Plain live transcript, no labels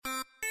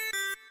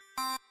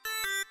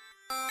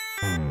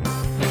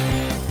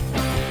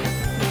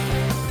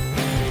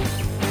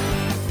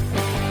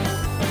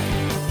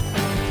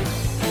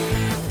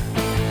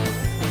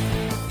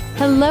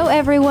Hello,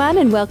 everyone,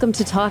 and welcome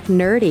to Talk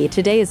Nerdy.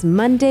 Today is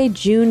Monday,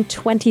 June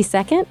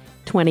 22nd,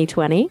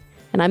 2020,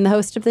 and I'm the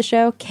host of the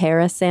show,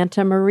 Cara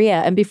Santa Maria.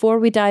 And before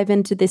we dive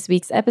into this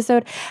week's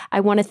episode,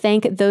 I want to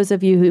thank those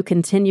of you who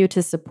continue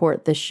to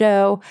support the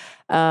show.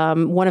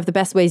 One of the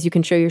best ways you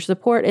can show your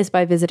support is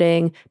by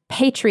visiting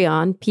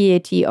Patreon,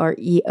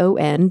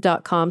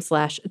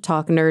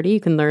 patreon.com/talknerdy. You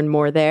can learn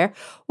more there.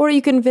 Or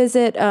you can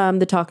visit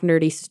the Talk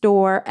Nerdy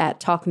store at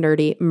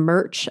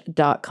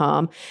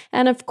talknerdymerch.com.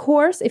 And of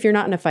course, if you're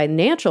not in a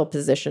financial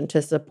position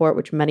to support,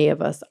 which many of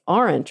us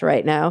aren't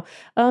right now,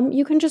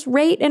 you can just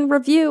rate and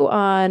review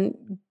on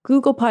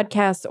Google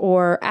Podcasts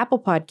or Apple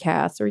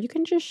Podcasts, or you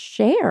can just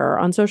share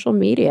on social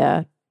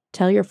media.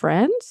 Tell your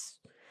friends.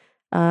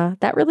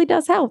 That really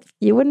does help.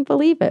 You wouldn't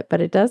believe it,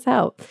 but it does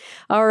help.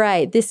 All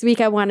right. This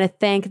week, I want to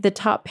thank the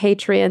top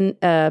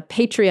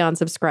Patreon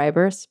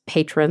subscribers,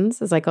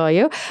 patrons, as I call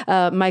you,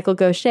 Michael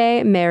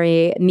Gaucher,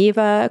 Mary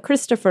Neva,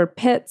 Christopher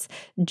Pitts,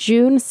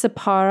 June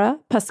Sapara,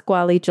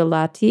 Pasquale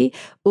Gelati,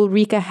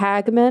 Ulrika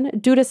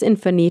Hagman, Dudas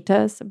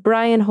Infinitas,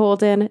 Brian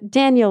Holden,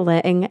 Daniel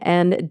Lang,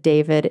 and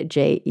David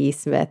J. E.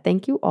 Smith.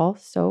 Thank you all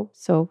so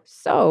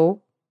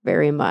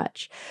very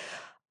much.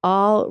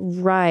 All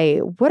right.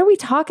 What are we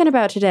talking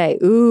about today?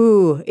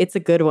 Ooh, it's a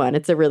good one.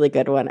 It's a really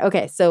good one.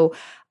 Okay, so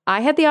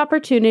I had the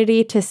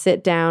opportunity to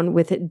sit down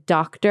with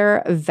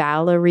Dr.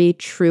 Valerie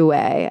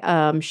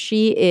Trouet.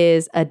 She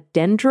is a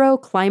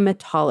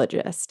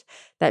dendroclimatologist.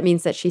 That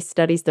means that she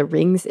studies the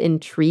rings in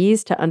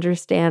trees to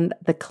understand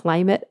the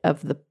climate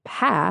of the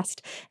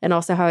past and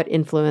also how it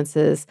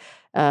influences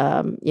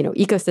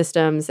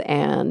ecosystems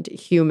and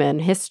human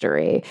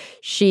history.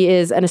 She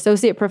is an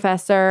associate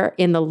professor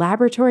in the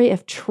Laboratory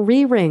of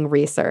Tree Ring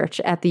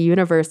Research at the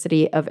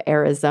University of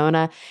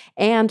Arizona.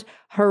 And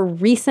her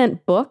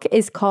recent book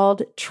is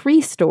called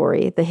Tree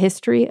Story, The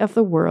History of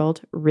the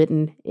World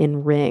Written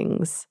in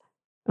Rings.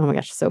 Oh my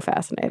gosh, so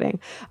fascinating.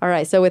 All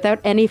right, so without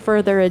any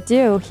further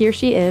ado, here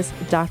she is,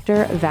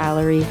 Dr.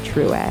 Valerie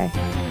Trouet.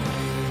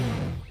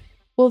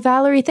 Well,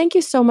 Valerie, thank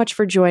you so much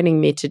for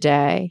joining me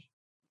today.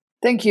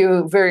 Thank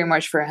you very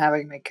much for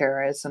having me,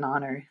 Cara. It's an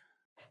honor.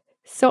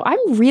 So I'm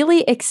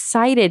really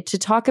excited to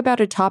talk about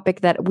a topic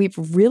that we've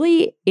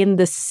really, in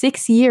the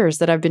 6 years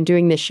that I've been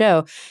doing this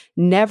show,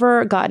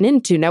 never gotten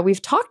into. Now,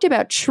 we've talked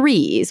about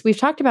trees. We've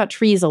talked about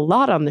trees a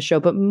lot on the show,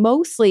 but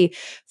mostly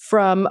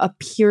from a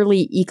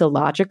purely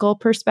ecological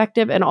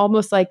perspective and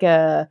almost like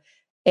a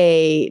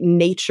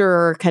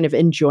nature kind of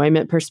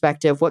enjoyment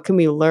perspective. What can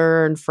we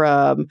learn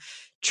from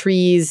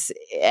trees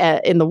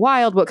in the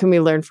wild? What can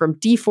we learn from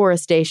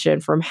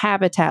deforestation, from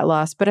habitat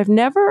loss? But I've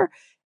never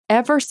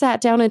ever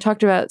sat down and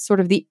talked about sort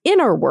of the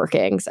inner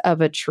workings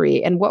of a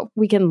tree and what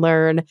we can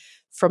learn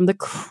from the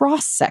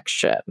cross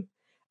section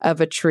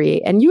of a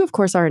tree. And you, of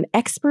course, are an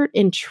expert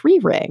in tree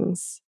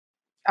rings.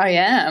 I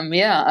am,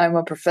 yeah. I'm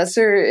a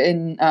professor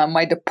in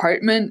my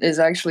department is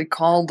actually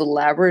called the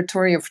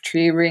Laboratory of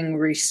Tree Ring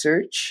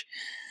Research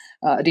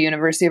at the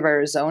University of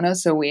Arizona.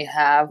 So we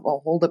have a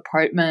whole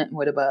department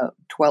with about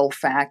 12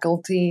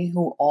 faculty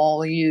who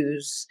all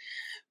use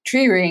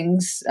tree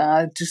rings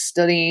to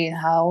study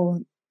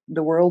how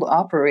the world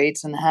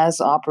operates and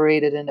has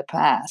operated in the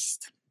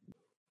past.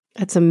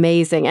 That's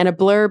amazing. And a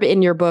blurb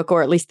in your book,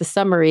 or at least the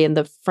summary in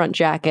the front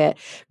jacket,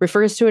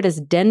 refers to it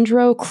as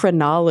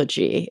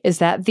dendrochronology. Is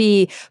that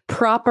the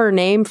proper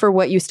name for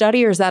what you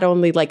study, or is that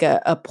only like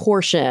a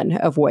portion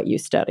of what you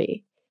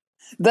study?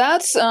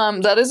 That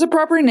is a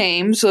proper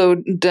name. So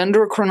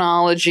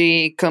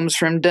dendrochronology comes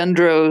from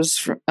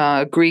dendros,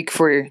 Greek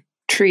for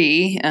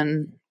tree,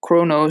 and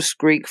chronos,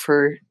 Greek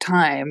for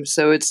time.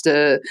 So it's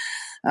the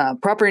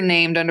proper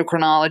name.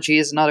 Dendrochronology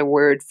is another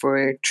word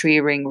for tree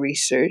ring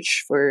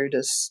research, for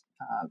this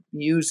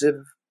use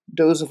of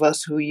those of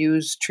us who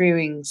use tree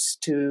rings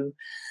to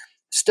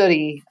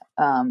study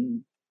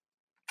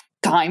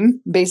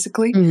time,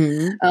 basically.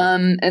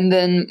 Mm-hmm. And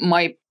then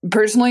I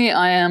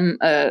am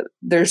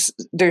there's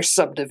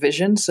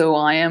subdivision. So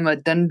I am a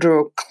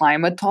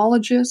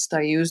dendroclimatologist.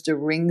 I use the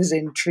rings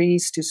in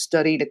trees to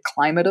study the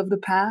climate of the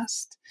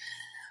past.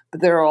 But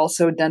there are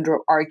also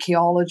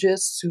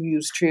dendroarchaeologists who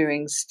use tree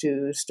rings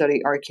to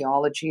study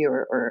archaeology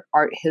or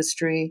art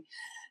history.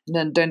 And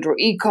then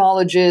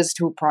dendroecologists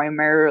who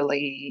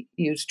primarily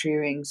use tree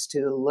rings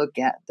to look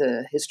at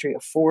the history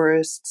of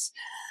forests.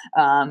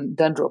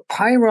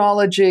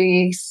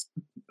 Dendropyrologists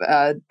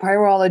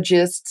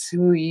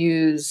who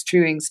use tree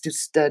rings to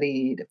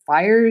study the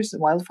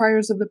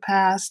wildfires of the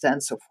past,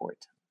 and so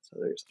forth. So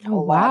there's a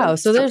lot of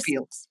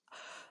subfields.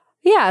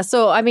 Yeah.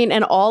 So, I mean,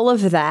 and all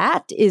of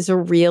that is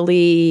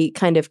really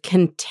kind of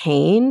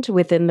contained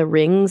within the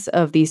rings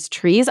of these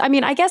trees. I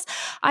mean, I guess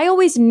I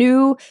always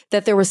knew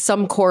that there was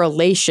some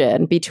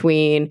correlation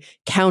between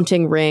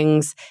counting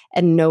rings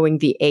and knowing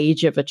the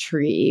age of a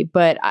tree.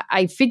 But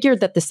I figured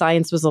that the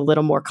science was a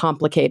little more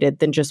complicated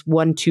than just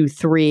 1, 2,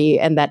 3,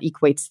 and that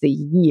equates the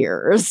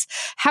years.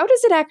 How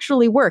does it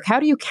actually work? How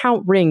do you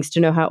count rings to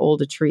know how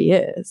old a tree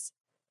is?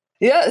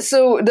 Yeah,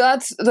 so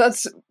that's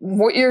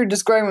what you're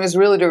describing is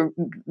really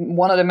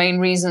one of the main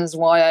reasons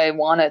why I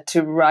wanted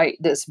to write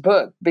this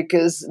book,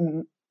 because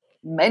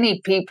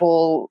many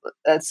people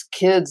as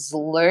kids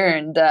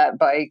learned that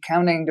by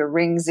counting the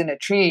rings in a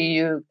tree,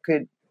 you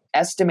can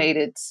estimate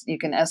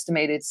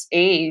its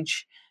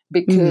age,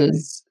 Mm.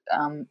 because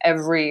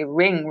every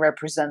ring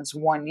represents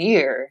 1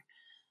 year.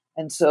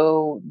 And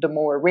so the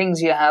more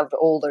rings you have, the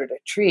older the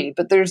tree.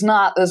 But there's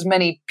not as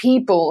many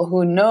people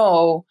who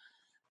know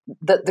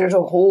that there's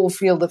a whole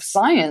field of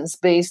science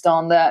based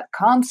on that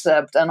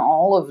concept, and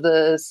all of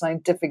the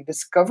scientific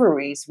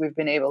discoveries we've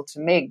been able to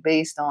make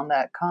based on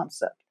that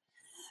concept.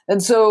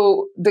 And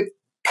so the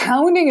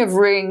counting of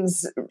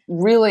rings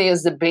really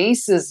is the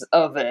basis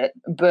of it,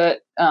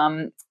 but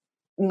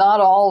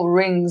not all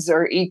rings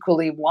are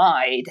equally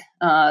wide.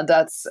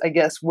 That's, I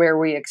guess, where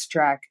we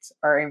extract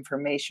our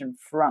information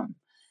from.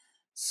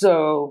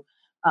 So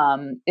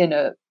in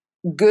a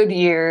good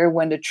year,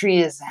 when the tree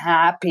is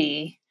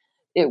happy,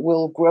 it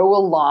will grow a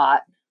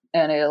lot,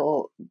 and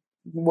it'll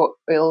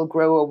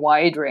grow a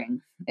wide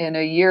ring. In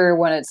a year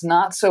when it's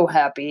not so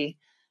happy,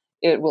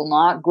 it will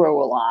not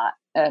grow a lot,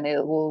 and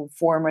it will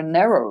form a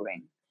narrow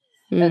ring.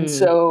 And Mm.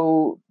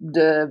 so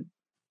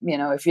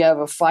if you have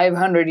a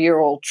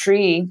 500-year-old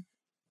tree,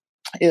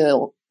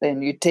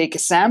 and you take a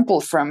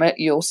sample from it,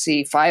 you'll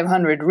see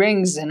 500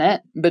 rings in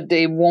it, but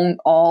they won't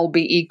all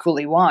be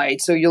equally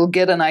wide. So you'll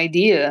get an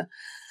idea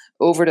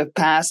over the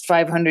past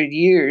 500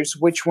 years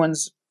which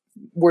ones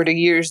were the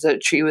years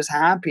that tree was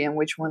happy and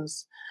which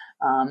ones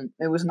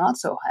it was not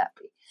so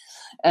happy.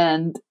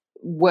 And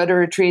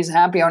whether a tree is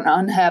happy or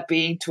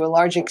unhappy, to a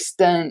large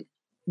extent,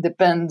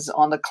 depends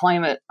on the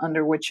climate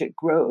under which it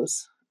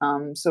grows.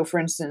 So, for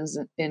instance,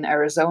 in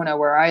Arizona,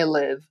 where I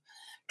live,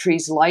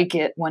 trees like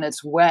it when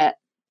it's wet,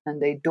 and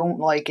they don't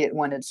like it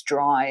when it's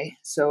dry.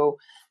 So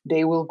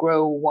they will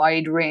grow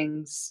wide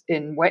rings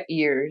in wet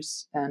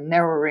years and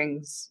narrow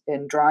rings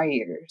in dry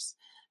years.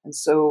 And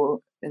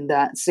so in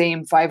that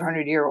same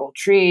 500-year-old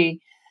tree,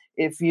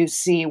 if you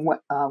see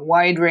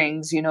wide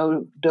rings,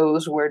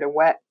 those were the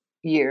wet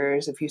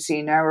years. If you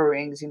see narrow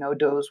rings,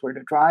 those were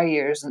the dry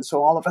years. And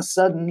so all of a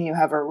sudden you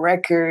have a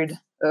record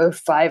of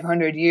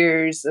 500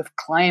 years of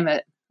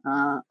climate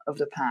of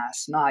the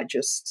past, not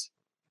just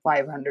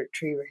 500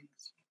 tree rings.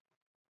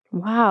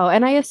 Wow.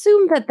 And I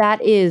assume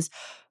that is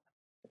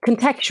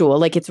contextual,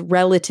 like it's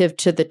relative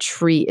to the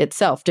tree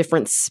itself.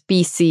 Different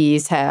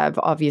species have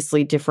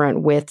obviously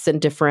different widths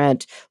and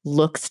different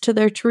looks to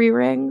their tree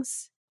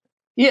rings.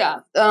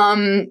 Yeah.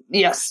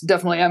 Yes,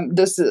 definitely.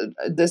 This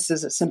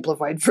is a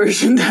simplified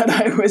version that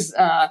I was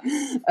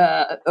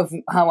of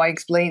how I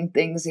explain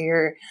things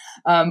here.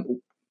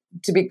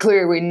 To be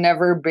clear, we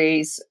never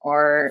base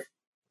our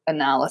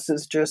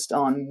analysis just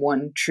on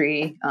one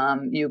tree.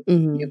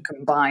 You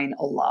combine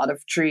a lot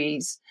of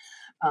trees,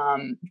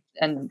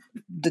 and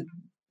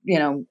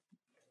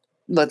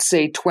let's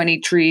say 20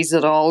 trees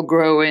that all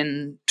grow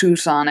in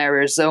Tucson,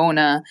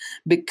 Arizona,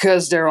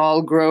 because they're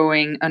all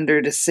growing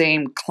under the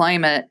same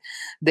climate,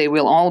 they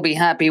will all be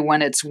happy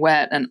when it's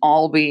wet and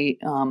all be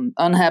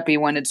unhappy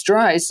when it's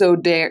dry. So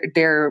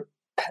the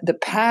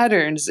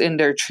patterns in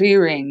their tree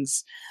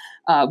rings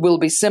will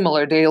be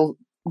similar. They'll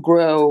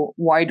grow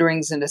wide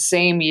rings in the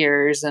same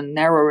years and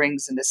narrow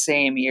rings in the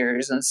same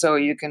years. And so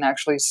you can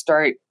actually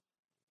start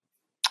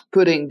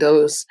putting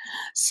those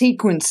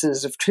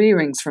sequences of tree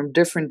rings from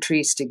different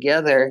trees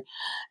together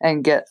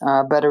and get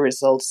better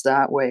results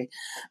that way.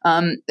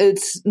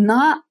 It's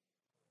not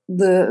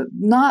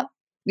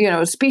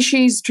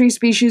tree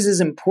species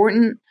is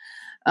important,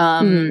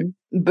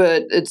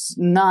 but it's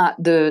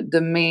not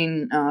the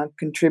main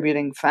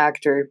contributing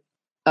factor.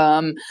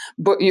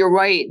 But you're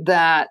right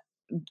that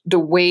the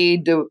way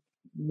the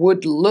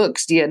wood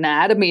looks, the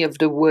anatomy of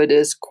the wood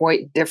is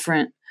quite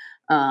different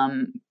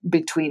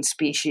between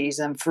species.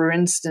 And for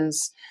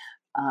instance,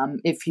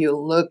 if you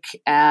look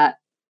at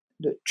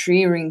the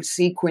tree ring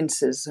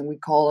sequences, and we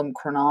call them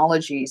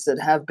chronologies, that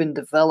have been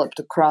developed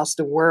across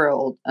the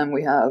world, and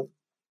we have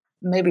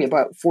maybe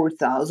about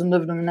 4,000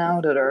 of them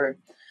now that are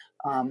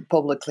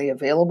publicly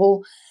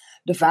available.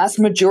 The vast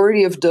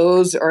majority of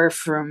those are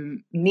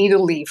from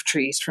needle-leaf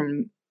trees,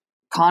 from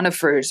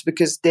conifers,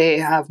 because they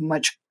have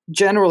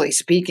generally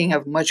speaking,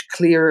 have much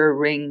clearer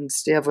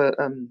rings. They have a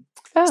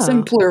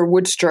simpler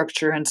wood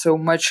structure, and so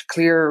much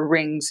clearer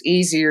rings,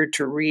 easier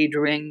to read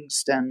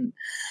rings than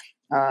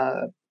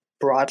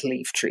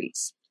broadleaf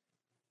trees.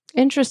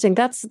 Interesting.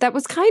 That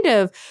was kind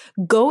of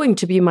going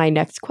to be my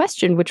next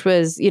question, which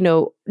was,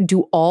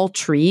 do all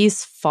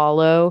trees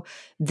follow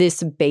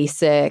this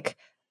basic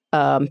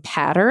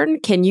pattern?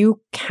 Can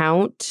you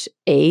count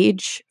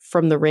age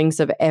from the rings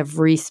of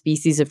every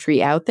species of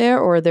tree out there?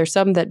 Or are there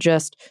some that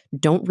just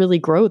don't really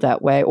grow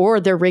that way, or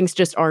their rings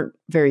just aren't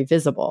very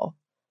visible?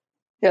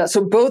 Yeah,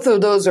 so both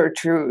of those are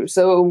true.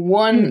 So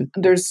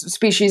there's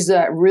species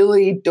that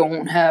really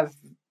don't have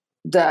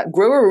that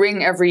grow a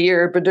ring every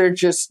year, but they're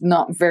just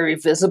not very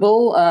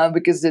visible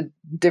because the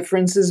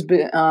differences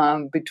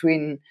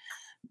between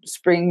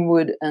spring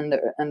wood and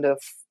the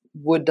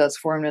wood that's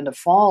formed in the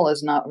fall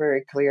is not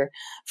very clear.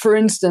 For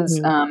instance,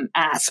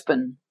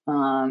 aspen,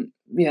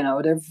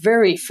 they're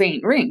very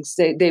faint rings.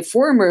 They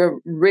form a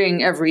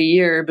ring every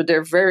year, but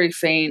they're very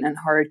faint and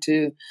hard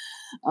to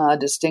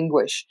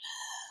distinguish.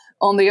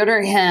 On the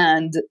other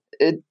hand,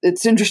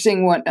 it's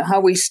interesting how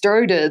we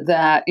started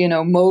that,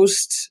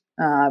 most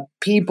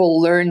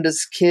people learned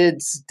as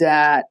kids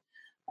that,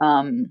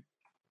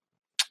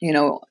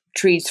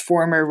 trees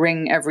form a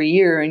ring every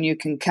year and you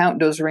can count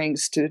those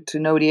rings to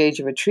know the age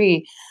of a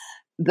tree.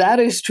 That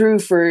is true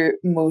for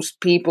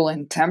most people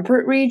in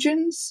temperate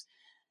regions.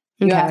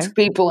 You Okay. ask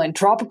people in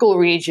tropical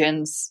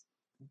regions,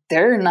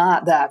 they're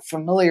not that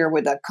familiar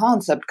with that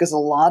concept because a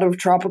lot of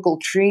tropical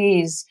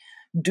trees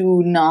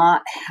do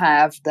not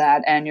have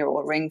that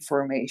annual ring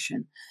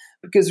formation.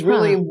 Because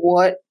really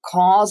what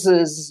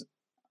causes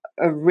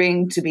a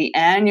ring to be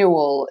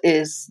annual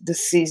is the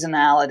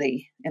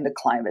seasonality in the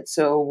climate.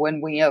 So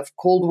when we have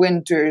cold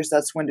winters,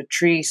 that's when the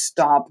trees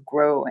stop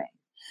growing.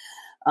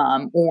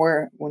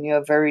 Or when you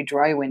have very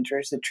dry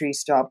winters, the trees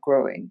stop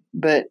growing.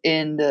 But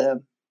in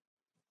the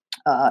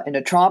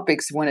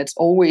tropics, when it's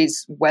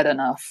always wet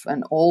enough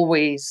and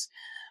always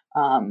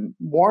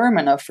warm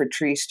enough for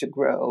trees to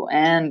grow,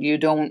 and you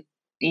don't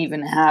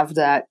even have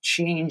that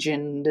change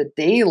in the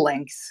day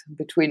length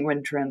between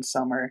winter and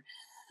summer,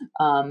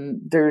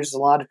 there's a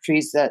lot of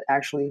trees that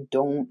actually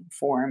don't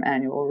form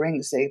annual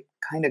rings. They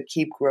kind of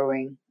keep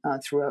growing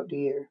throughout the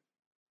year.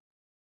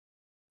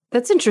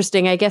 That's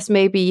interesting. I guess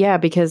maybe, yeah,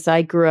 because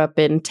I grew up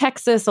in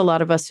Texas. A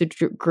lot of us who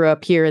grew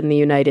up here in the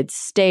United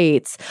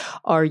States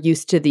are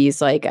used to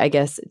these, like, I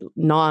guess,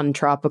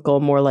 non-tropical,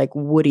 more like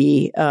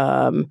woody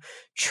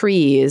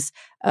trees.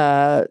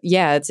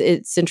 Yeah,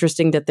 it's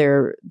interesting that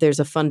there's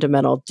a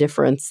fundamental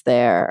difference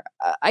there.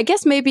 I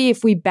guess maybe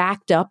if we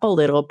backed up a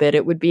little bit,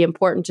 it would be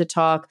important to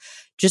talk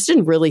just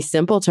in really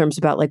simple terms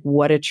about like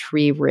what a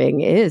tree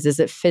ring is.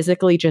 Is it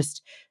physically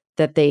just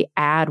that they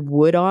add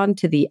wood on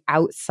to the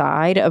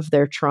outside of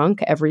their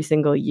trunk every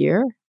single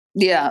year?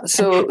 Yeah.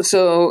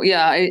 So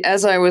yeah.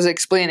 As I was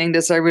explaining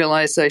this, I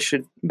realized I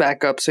should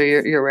back up. So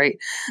you're right.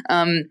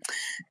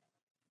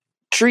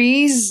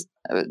 Trees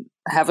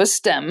have a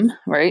stem,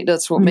 right?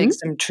 That's what makes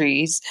them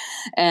trees,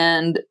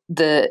 and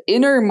the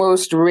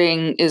innermost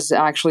ring is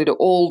actually the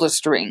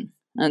oldest ring.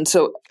 And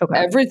so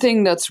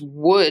everything that's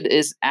wood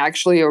is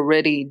actually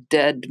already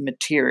dead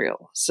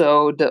material.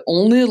 So the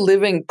only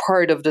living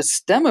part of the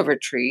stem of a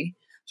tree,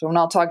 so we're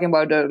not talking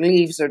about the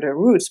leaves or the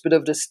roots, but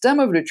of the stem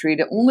of the tree,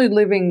 the only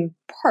living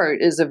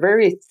part is a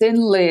very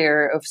thin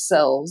layer of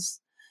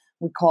cells.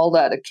 We call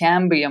that a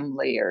cambium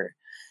layer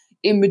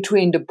in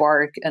between the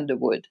bark and the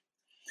wood.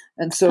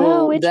 And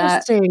so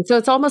interesting. So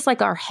it's almost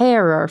like our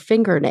hair or our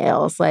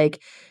fingernails.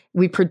 Like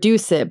we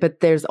produce it,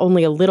 but there's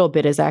only a little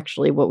bit is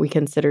actually what we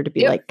consider to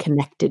be like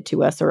connected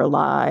to us or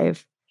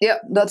alive. Yeah,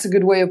 that's a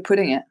good way of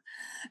putting it.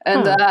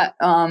 And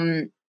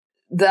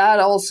that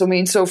also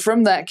means, so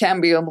from that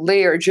cambium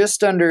layer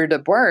just under the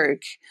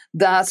bark,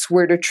 that's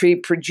where the tree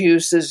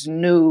produces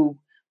new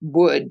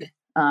wood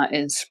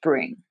in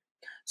spring.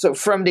 So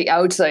from the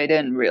outside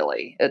in,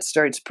 really, it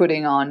starts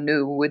putting on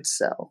new wood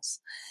cells.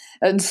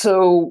 And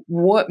so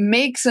what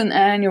makes an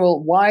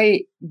annual,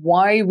 why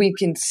we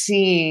can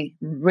see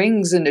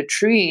rings in the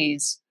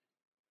trees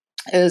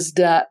is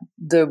that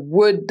the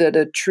wood that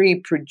a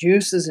tree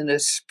produces in the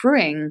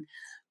spring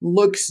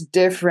looks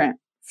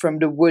different from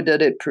the wood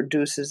that it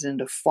produces in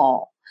the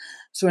fall.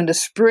 So in the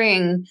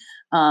spring,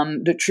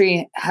 the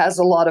tree has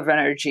a lot of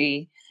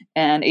energy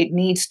and it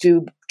needs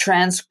to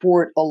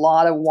transport a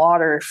lot of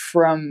water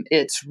from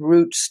its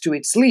roots to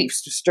its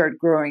leaves to start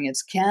growing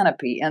its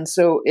canopy. And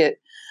so it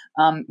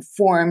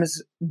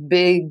forms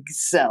big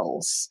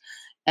cells.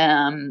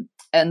 And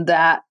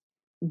that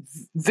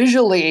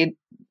visually,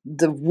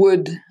 the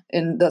wood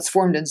that's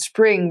formed in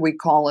spring, we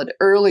call it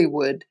early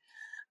wood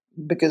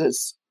because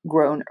it's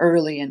grown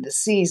early in the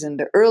season.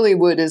 The early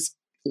wood is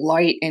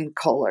light in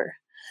color.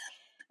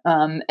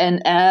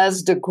 And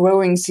as the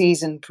growing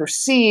season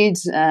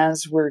proceeds,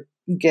 as we're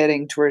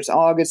getting towards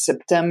August,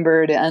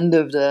 September, the end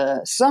of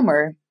the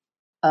summer,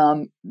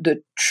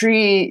 the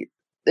tree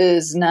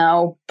is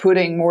now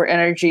putting more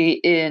energy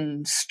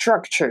in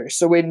structure.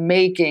 So in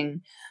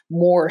making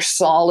more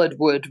solid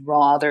wood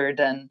rather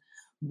than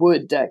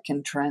wood that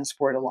can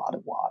transport a lot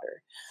of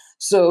water.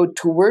 So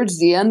towards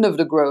the end of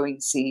the growing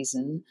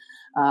season,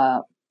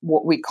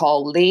 what we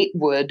call late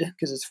wood,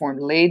 because it's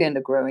formed late in the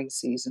growing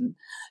season,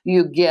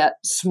 you get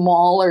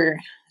smaller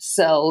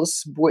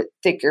cells with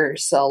thicker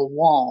cell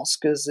walls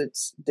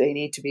because they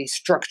need to be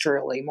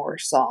structurally more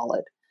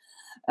solid.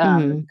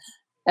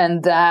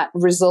 And that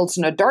results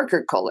in a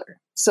darker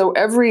color. So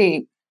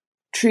every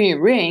tree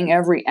ring,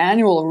 every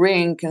annual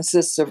ring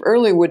consists of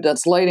early wood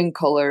that's light in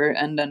color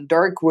and then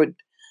late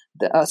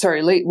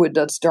wood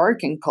that's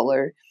dark in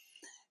color.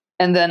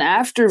 And then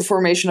after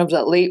formation of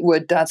that late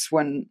wood, that's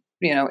when,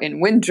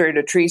 in winter,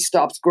 the tree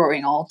stops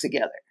growing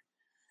altogether.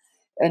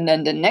 And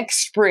then the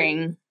next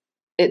spring,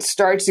 it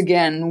starts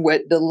again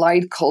with the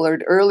light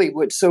colored early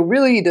wood. So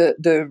really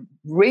the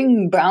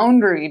ring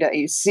boundary that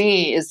you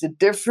see is the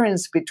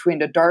difference between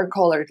the dark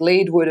colored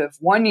late wood of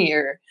one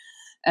year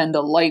and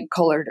the light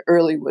colored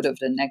early wood of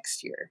the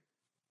next year.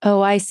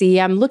 Oh, I see.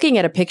 I'm looking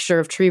at a picture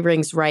of tree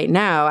rings right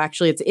now.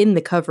 Actually, it's in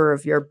the cover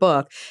of your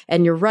book.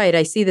 And you're right.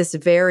 I see this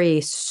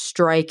very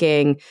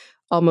striking,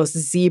 almost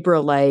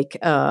zebra-like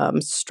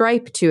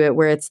stripe to it,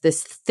 where it's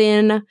this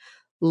thin,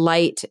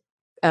 light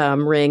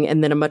ring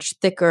and then a much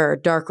thicker,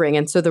 dark ring.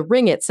 And so the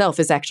ring itself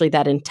is actually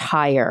that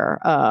entire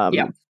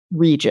Yeah.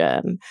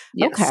 region.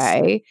 Yes.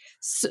 Okay.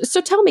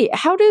 So tell me,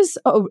 how does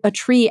a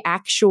tree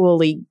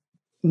actually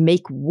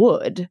make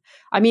wood?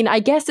 I mean, I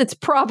guess it's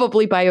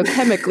probably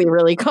biochemically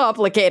really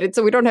complicated,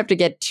 so we don't have to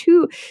get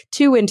too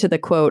into the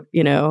quote,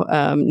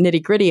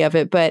 nitty gritty of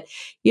it. But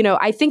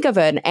I think of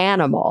an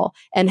animal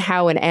and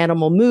how an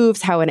animal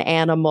moves, how an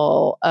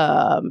animal,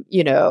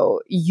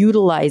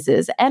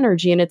 utilizes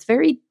energy, and it's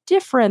very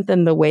different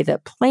than the way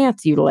that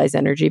plants utilize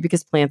energy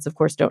because plants, of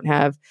course, don't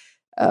have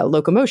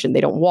locomotion.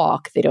 They don't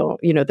walk. They don't,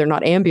 they're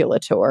not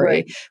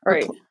ambulatory.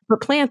 Right. Right.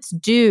 But plants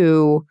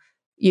do,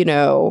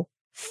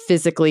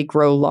 physically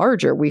grow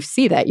larger. We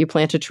see that. You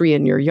plant a tree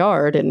in your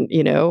yard and,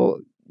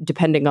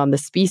 depending on the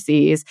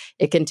species,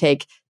 it can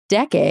take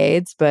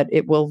decades, but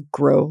it will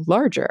grow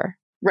larger.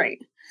 Right.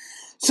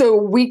 So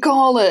we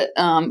call it,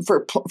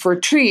 for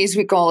trees,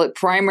 we call it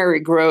primary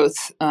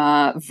growth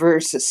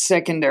versus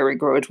secondary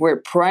growth, where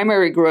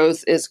primary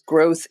growth is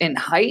growth in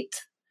height.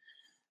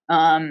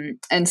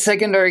 And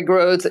secondary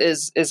growth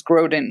is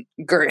growth in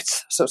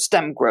girth, so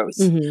stem growth.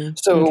 Mm-hmm.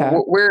 So Okay.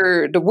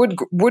 where the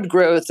wood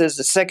growth is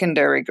the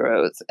secondary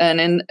growth,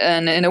 and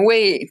in a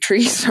way,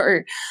 trees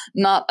are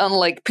not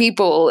unlike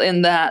people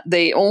in that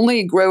they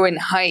only grow in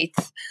height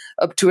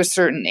up to a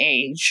certain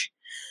age,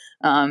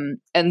 and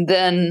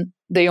then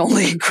they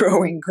only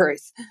grow in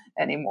girth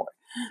anymore.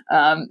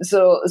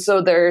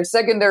 So their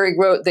secondary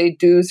growth they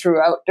do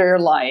throughout their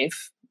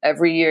life.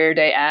 Every year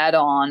they add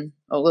on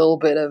a little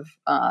bit of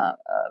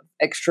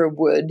extra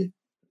wood.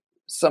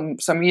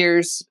 Some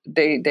years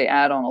they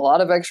add on a lot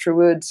of extra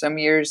wood. Some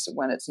years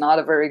when it's not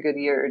a very good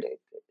year,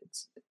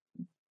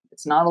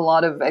 it's not a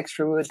lot of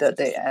extra wood that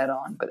they add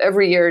on. But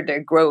every year they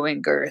grow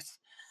in girth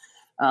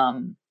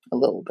a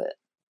little bit,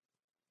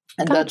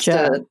 and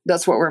Gotcha.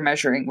 that's what we're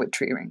measuring with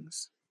tree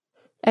rings.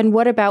 And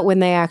what about when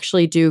they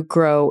actually do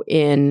grow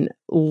in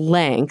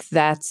length?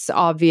 That's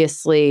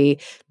obviously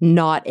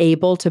not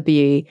able to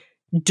be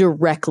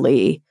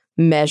directly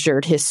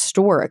measured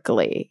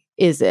historically,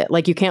 is it?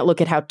 Like you can't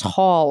look at how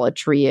tall a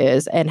tree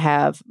is and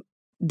have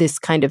this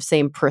kind of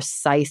same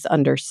precise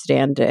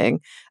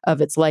understanding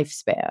of its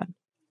lifespan.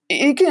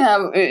 You can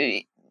have,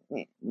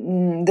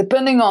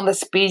 depending on the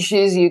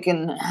species, you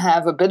can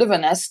have a bit of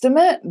an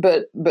estimate,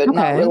 but not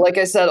really. Okay. Like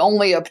I said,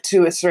 only up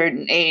to a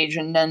certain age,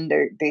 and then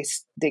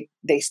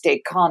they stay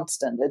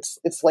constant.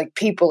 It's like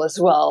people as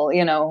well,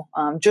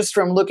 just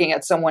from looking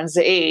at someone's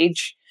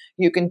age,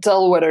 you can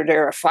tell whether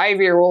they're a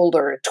 5-year-old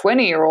or a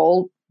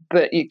 20-year-old,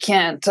 but you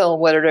can't tell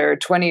whether they're a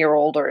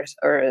 20-year-old or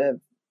a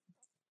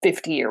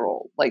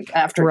 50-year-old. Like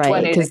after Right.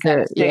 20, they Because kind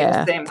they're, of stay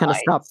the same kind of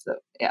height. So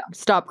yeah,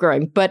 stop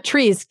growing. But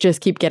trees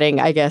just keep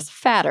getting, I guess,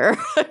 fatter.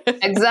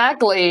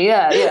 exactly.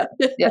 Yeah.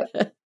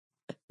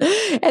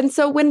 And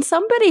so when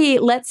somebody,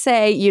 let's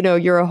say,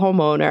 you're a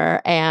homeowner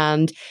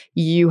and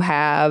you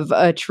have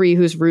a tree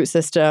whose root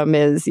system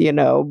is,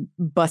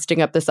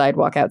 busting up the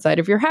sidewalk outside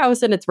of your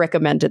house, and it's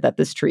recommended that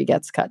this tree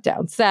gets cut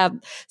down.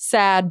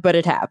 Sad, but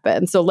it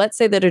happens. So let's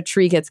say that a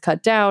tree gets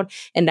cut down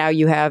and now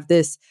you have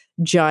this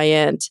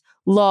giant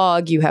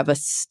log, you have a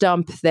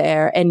stump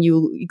there, and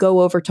you go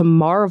over to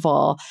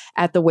marvel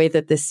at the way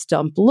that this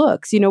stump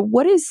looks.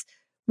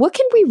 What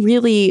can we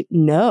really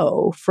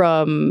know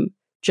from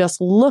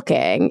just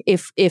looking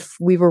if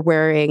we were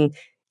wearing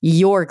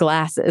your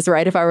glasses,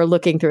 right? If I were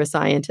looking through a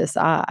scientist's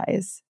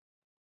eyes.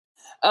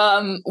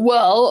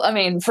 Well, I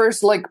mean,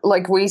 first,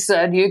 like we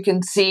said, you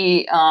can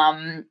see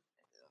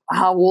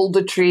how old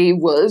the tree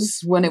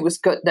was when it was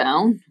cut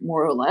down,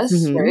 more or less,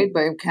 Mm-hmm. right?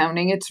 By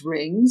counting its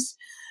rings.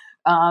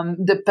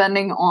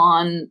 Depending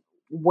on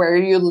where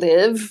you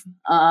live,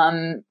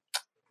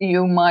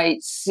 you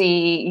might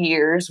see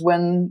years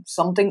when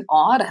something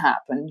odd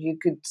happened. You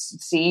could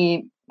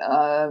see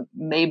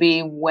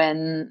maybe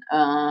when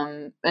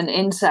an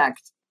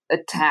insect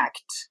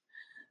attacked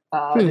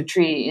the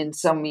tree in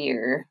some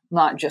year,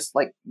 not just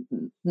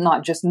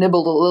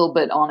nibbled a little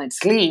bit on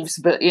its leaves,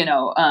 but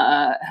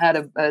had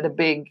a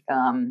big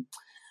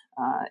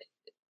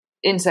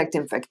insect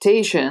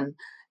infestation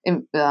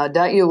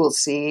that you will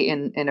see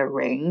in a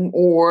ring,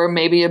 or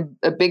maybe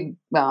a big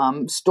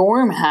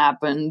storm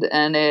happened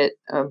and it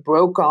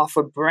broke off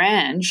a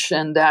branch,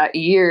 and that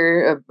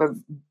year a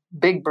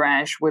big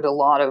branch with a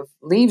lot of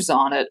leaves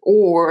on it,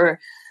 or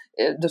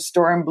the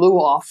storm blew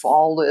off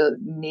all the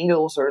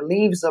needles or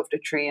leaves of the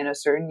tree in a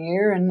certain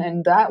year, and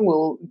that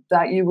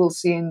you will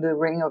see in the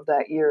ring of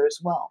that year as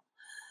well.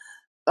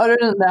 Other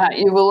than that,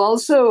 you will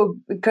also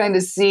kind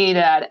of see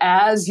that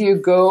as you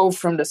go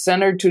from the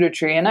center to the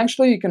tree, and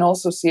actually you can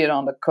also see it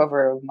on the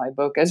cover of my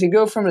book, as you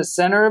go from the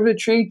center of the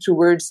tree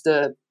towards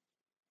the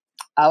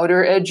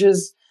outer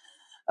edges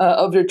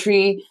of the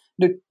tree,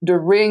 the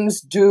rings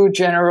do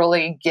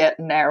generally get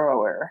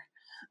narrower.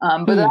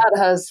 But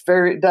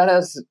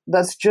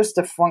that's just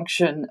a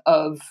function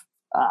of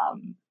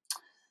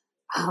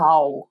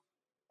how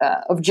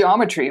of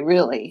geometry,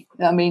 really.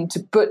 I mean, to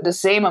put the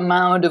same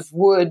amount of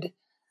wood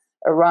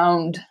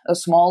around a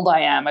small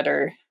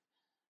diameter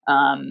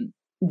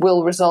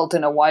will result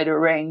in a wider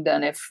ring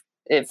than if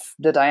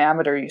the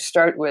diameter you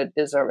start with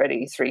is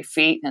already 3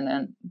 feet, and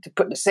then to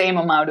put the same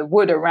amount of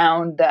wood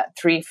around that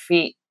 3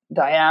 feet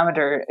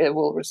diameter, it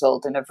will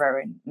result in a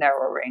very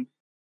narrow ring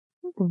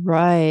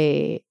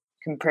Right.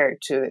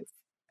 compared to if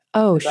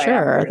Oh, the sure.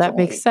 diameter is That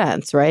makes only.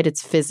 sense, right?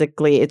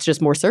 It's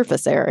just more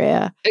surface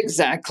area.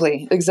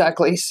 Exactly.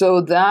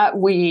 So that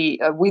we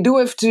do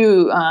have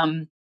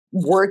to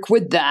work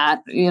with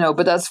that,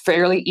 but that's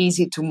fairly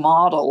easy to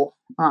model,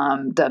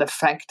 that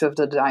effect of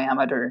the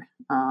diameter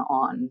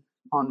on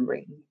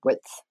ring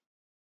width.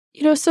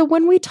 So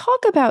when we talk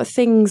about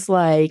things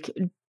like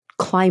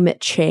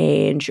climate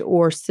change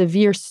or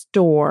severe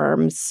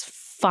storms,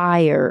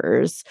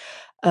 fires,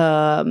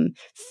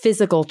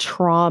 physical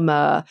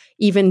trauma,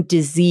 even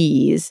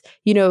disease,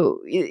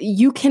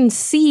 you can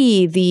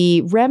see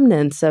the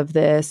remnants of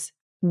this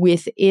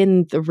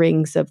within the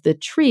rings of the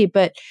tree.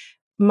 But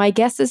my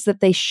guess is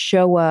that they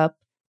show up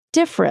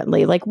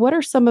differently. Like, what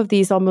are some of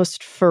these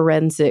almost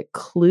forensic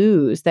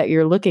clues that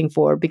you're looking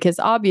for? Because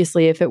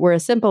obviously, if it were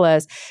as simple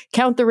as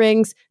count the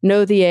rings,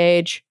 know the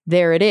age,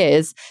 there it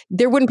is,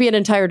 there wouldn't be an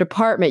entire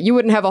department. You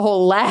wouldn't have a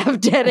whole lab Very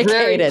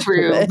dedicated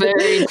true. to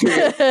Very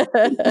true.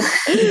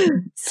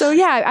 it. So,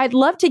 yeah, I'd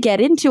love to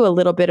get into a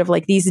little bit of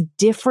like these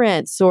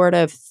different sort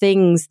of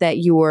things that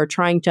you are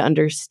trying to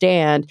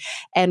understand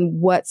and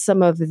what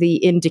some of the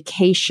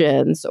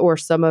indications or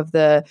some of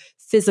the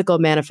physical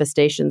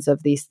manifestations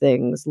of these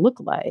things look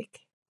like.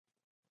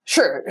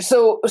 Sure.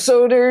 So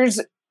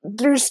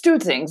there's two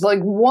things. Like,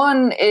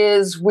 one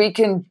is we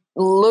can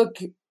look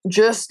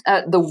just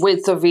at the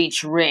width of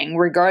each ring,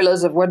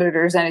 regardless of whether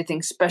there's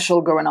anything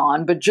special going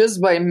on. But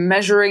just by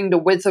measuring the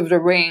width of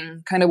the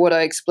ring, kind of what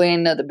I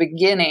explained at the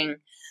beginning,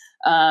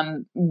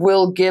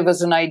 will give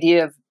us an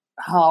idea of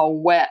how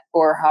wet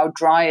or how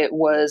dry it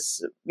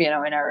was, in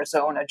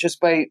Arizona,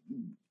 just by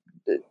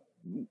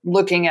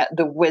looking at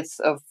the width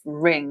of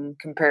ring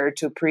compared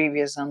to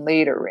previous and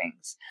later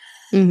rings.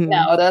 Mm-hmm.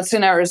 Now, that's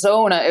in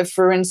Arizona. If,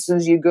 for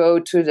instance, you go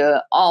to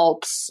the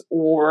Alps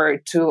or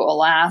to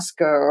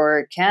Alaska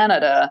or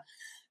Canada,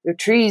 the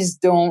trees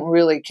don't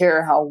really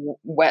care how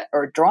wet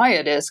or dry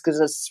it is because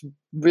it's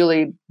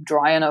really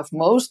dry enough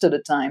most of the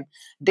time.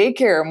 They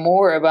care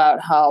more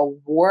about how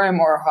warm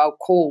or how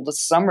cold the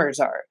summers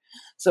are.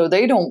 So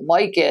they don't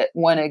like it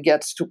when it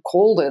gets too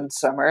cold in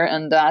summer,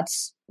 and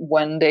that's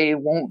when they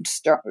won't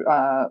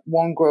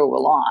grow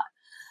a lot.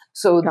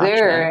 So Gotcha.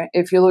 there,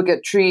 if you look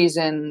at trees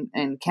in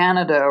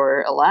Canada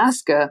or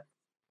Alaska,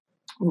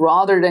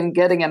 rather than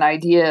getting an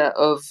idea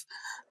of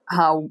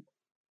how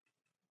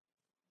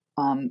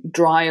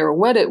dry or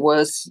wet it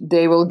was,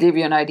 they will give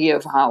you an idea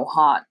of how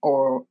hot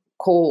or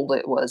cold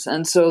it was.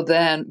 And so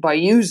then by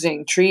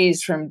using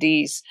trees from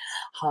these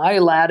high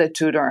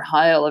latitude or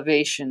high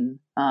elevation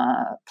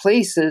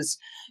places,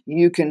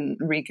 you can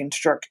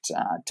reconstruct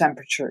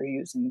temperature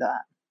using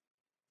that.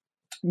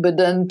 But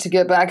then to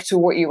get back to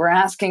what you were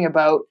asking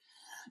about,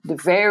 the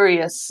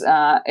various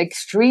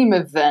extreme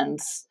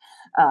events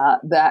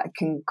that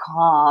can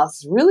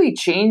cause really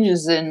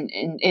changes in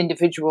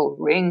individual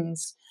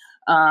rings.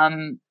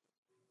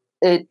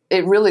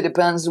 It really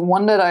depends.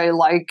 One that I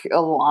like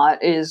a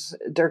lot is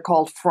they're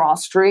called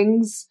frost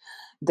rings.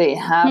 They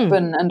Hmm.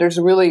 happen, and there's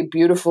a really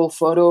beautiful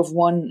photo of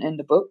one in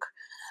the book.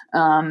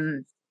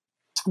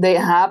 They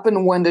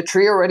happen when the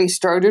tree already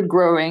started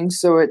growing,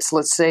 so it's,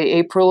 let's say,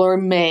 April or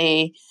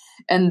May,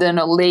 and then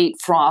a late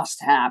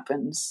frost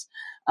happens.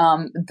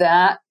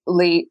 That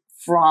late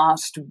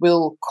frost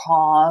will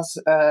cause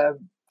a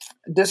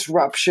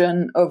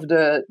disruption of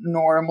the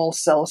normal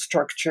cell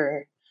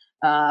structure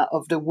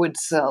of the wood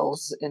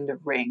cells in the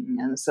ring,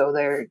 and so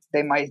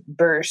they might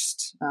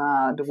burst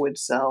the wood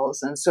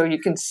cells, and so you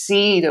can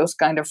see those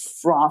kind of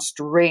frost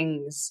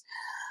rings.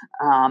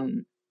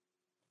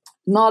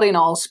 Not in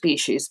all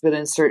species, but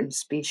in certain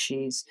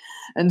species.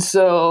 And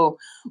so,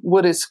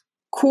 what is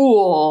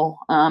cool,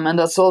 and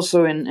that's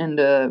also in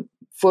the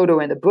photo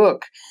in the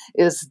book,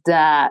 is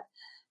that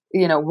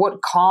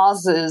what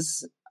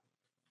causes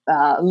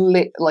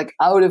like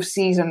out of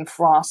season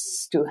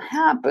frosts to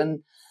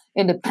happen.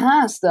 In the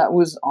past, that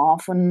was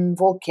often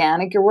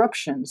volcanic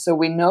eruptions. So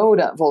we know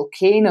that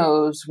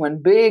volcanoes,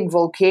 when big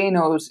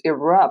volcanoes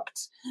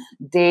erupt,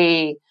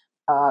 they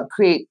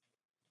create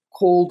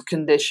cold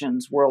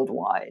conditions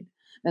worldwide.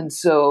 And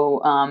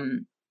so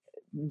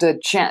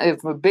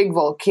if a big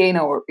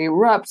volcano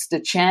erupts,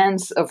 the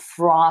chance of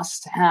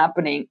frost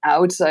happening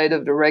outside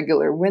of the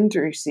regular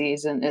winter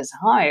season is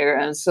higher.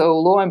 And so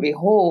lo and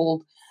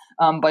behold,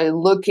 by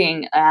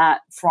looking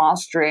at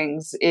frost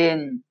rings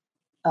in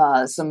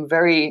some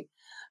very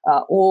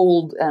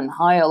old and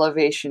high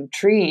elevation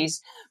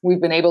trees,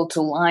 we've been able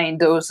to line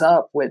those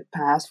up with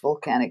past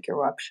volcanic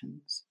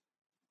eruptions.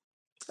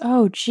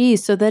 Oh,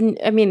 geez. So then,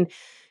 I mean,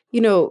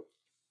 you know,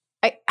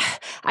 I,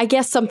 I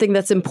guess something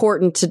that's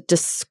important to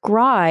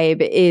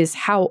describe is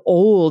how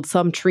old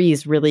some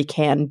trees really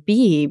can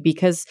be,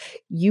 because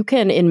you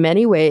can, in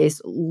many ways,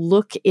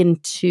 look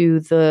into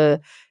the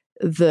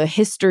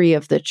history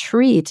of the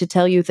tree to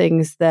tell you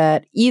things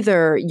that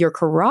either you're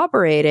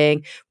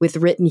corroborating with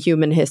written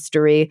human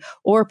history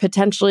or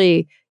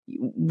potentially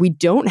we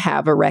don't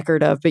have a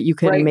record of, but you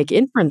can Right. make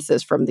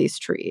inferences from these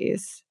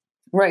trees.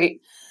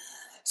 Right.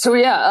 So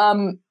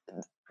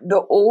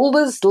the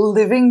oldest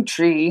living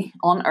tree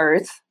on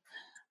Earth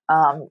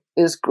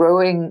is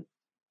growing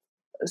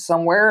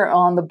somewhere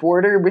on the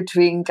border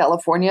between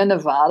California and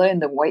Nevada in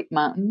the White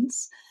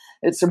Mountains.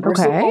 It's a Okay.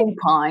 bristlecone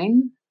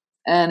pine,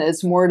 and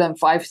it's more than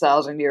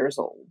 5,000 years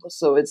old.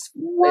 So it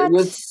What?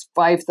 was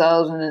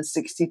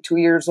 5,062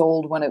 years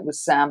old when it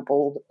was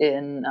sampled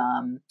in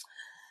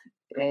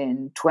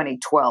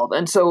 2012.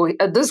 And so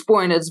at this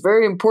point, it's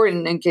very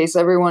important, in case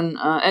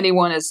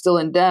anyone is still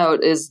in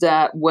doubt, is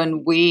that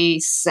when we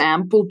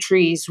sample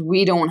trees,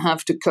 we don't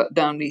have to cut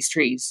down these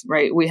trees,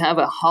 right? We have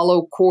a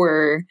hollow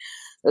core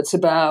that's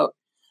about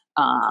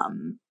a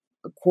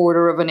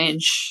quarter of an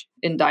inch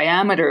in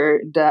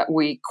diameter that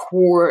we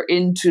core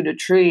into the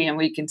tree, and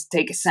we can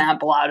take a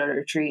sample out of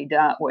the tree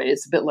that way.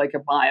 It's a bit like a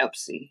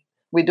biopsy.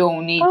 We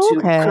don't need to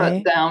cut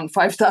Okay. down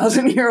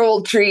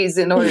 5,000-year-old trees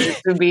in order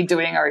to be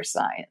doing our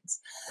science.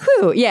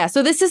 Whew, yeah.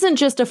 So this isn't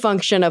just a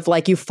function of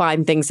like you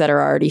find things that are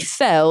already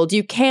felled.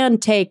 You can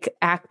take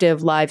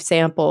active live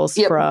samples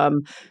Yep,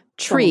 from from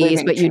trees,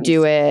 living but you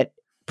do trees. it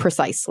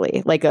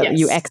precisely, like you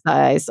Yes.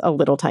 excise a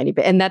little tiny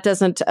bit. And that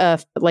doesn't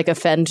like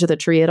offend the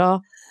tree at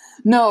all?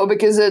 No,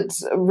 because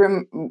it's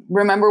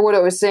remember what I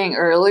was saying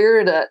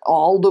earlier, that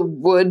all the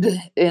wood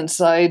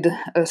inside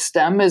a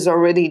stem is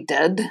already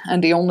dead,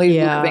 and the only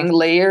Yeah. living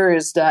layer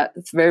is that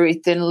very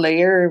thin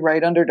layer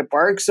right under the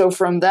bark. So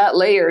from that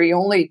layer, you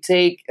only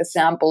take a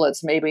sample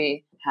that's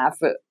maybe half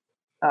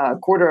a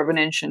quarter of an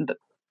inch in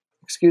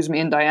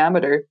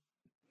diameter.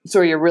 So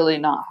you're really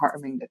not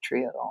harming the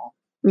tree at all.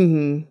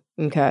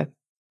 Mm-hmm. Okay.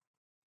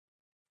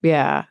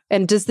 Yeah.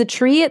 And does the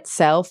tree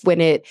itself,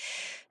 when it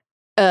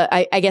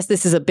I guess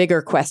this is a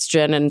bigger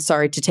question, and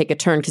sorry to take a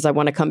turn because I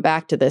want to come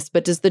back to this,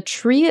 but does the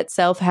tree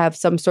itself have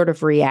some sort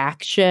of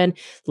reaction?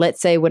 Let's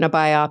say when a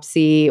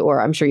biopsy, or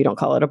I'm sure you don't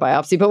call it a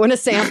biopsy, but when a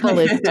sample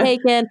is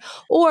taken,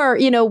 or,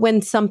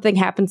 when something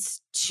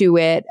happens to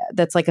it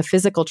that's like a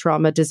physical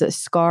trauma, does it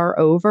scar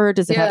over?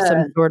 Does it have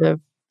some sort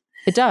of,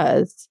 it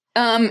does?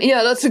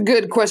 Yeah, that's a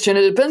good question.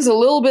 It depends a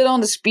little bit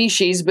on the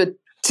species, but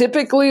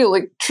typically,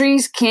 like,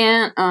 trees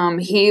can't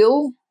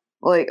heal.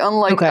 Like,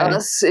 unlike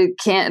us, they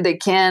can't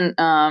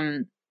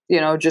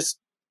just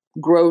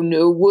grow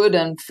new wood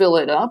and fill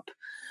it up.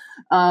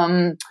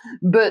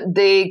 But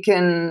they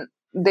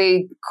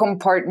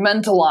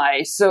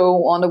compartmentalize.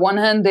 So on the one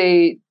hand,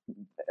 they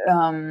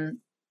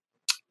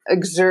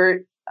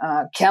exert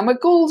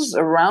chemicals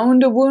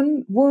around the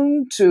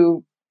wound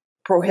to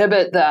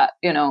prohibit that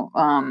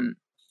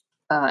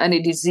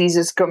any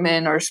diseases come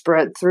in or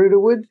spread through the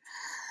wood.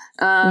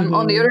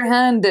 On the other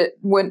hand,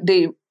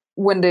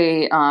 when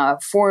they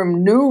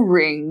form new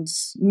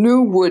rings,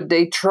 new wood,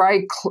 they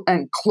try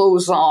and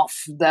close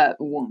off that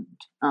wound.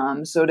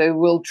 So they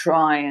will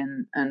try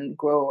and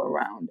grow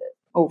around it,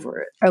 over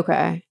it.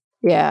 Okay.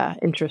 Yeah.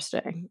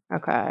 Interesting.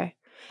 Okay.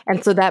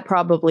 And so that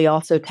probably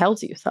also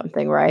tells you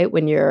something, right?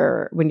 When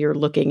you're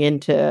looking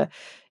into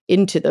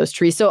those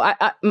trees. So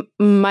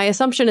my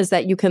assumption is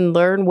that you can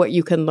learn what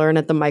you can learn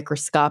at the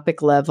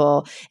microscopic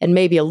level and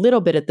maybe a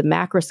little bit at the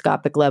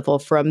macroscopic level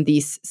from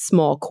these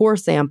small core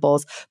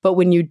samples. But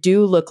when you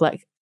do look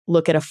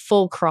at a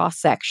full cross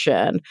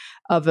section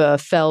of a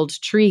felled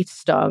tree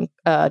trunk,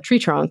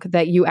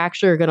 that you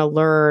actually are going to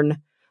learn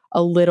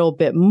a little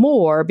bit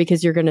more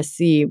because you're going to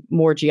see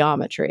more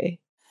geometry.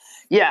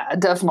 Yeah,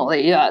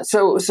 definitely. Yeah.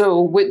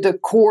 So with the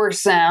core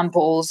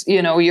samples,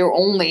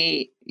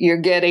 you're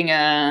getting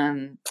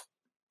an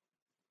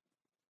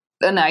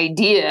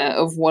idea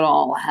of what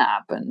all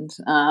happened.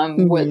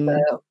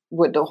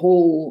 With the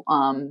whole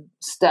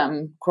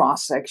stem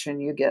cross section,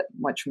 you get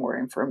much more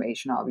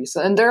information,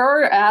 obviously. And there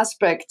are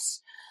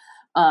aspects,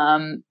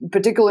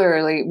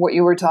 particularly what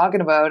you were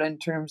talking about in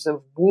terms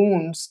of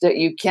wounds, that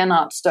you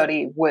cannot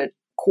study with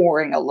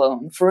coring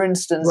alone. For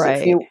instance,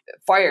 if you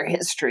fire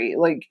history,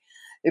 like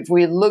if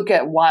we look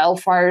at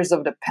wildfires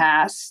of the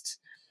past,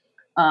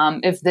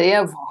 if they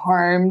have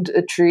harmed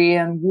a tree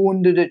and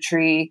wounded a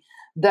tree,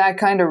 that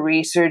kind of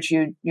research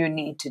you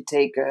need to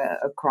take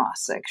a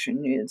cross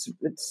section.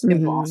 It's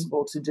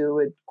impossible to do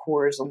with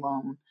cores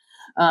alone.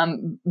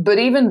 But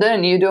even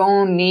then, you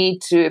don't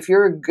need to. If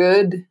you've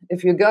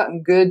got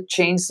good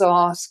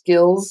chainsaw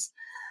skills,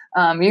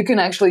 you can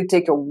actually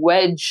take a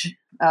wedge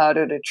out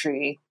of the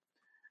tree.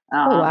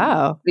 Oh,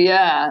 wow.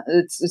 Yeah,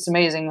 it's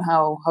amazing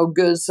how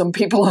good some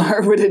people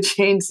are with a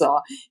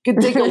chainsaw. You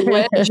can take a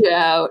wedge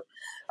out.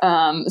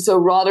 So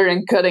rather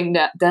than cutting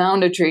that down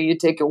the tree, you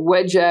take a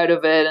wedge out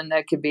of it, and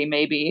that could be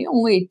maybe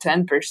only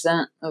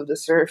 10% of the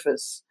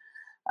surface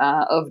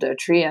of the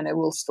tree, and it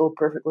will still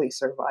perfectly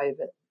survive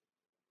it.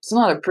 It's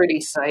not a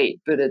pretty sight,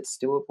 but it's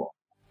doable.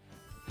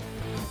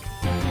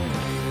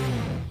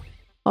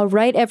 All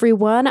right,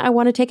 everyone. I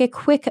want to take a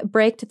quick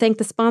break to thank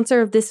the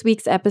sponsor of this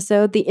week's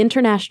episode, the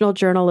International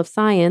Journal of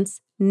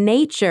Science,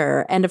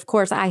 Nature. And of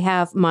course, I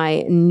have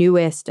my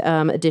newest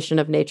edition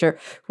of Nature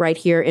right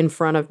here in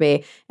front of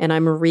me. And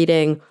I'm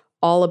reading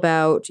all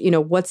about,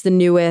 what's the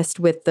newest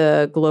with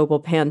the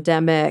global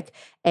pandemic.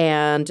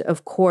 And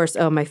of course,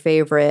 my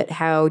favorite,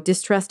 how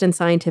distrust in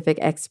scientific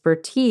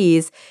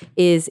expertise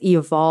is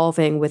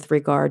evolving with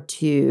regard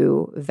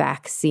to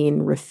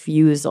vaccine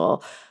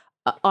refusal.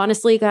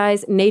 Honestly,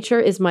 guys,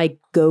 Nature is my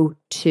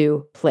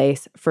go-to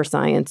place for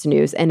science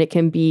news, and it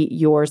can be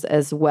yours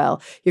as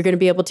well. You're going to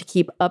be able to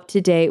keep up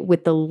to date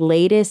with the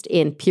latest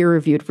in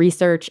peer-reviewed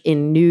research,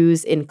 in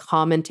news, in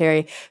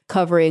commentary,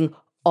 covering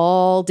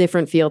all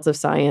different fields of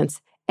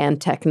science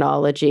and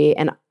technology.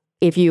 And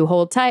if you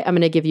hold tight, I'm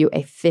going to give you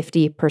a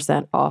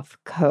 50% off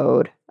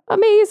code.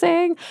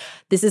 Amazing.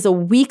 This is a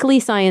weekly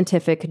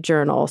scientific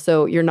journal.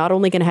 So you're not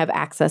only going to have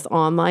access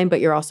online,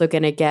 but you're also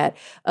going to get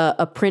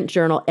a print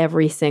journal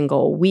every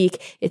single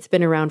week. It's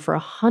been around for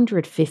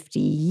 150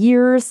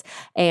 years.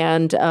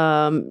 And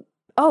I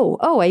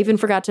even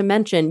forgot to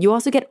mention, you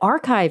also get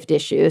archived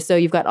issues. So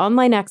you've got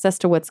online access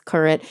to what's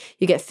current.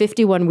 You get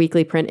 51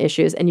 weekly print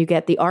issues, and you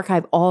get the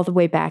archive all the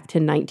way back to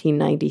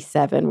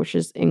 1997, which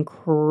is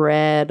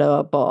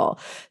incredible.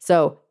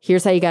 So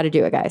here's how you got to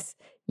do it, guys.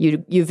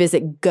 You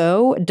visit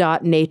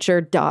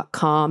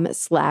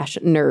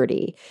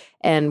go.nature.com/nerdy.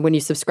 And when you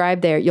subscribe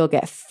there, you'll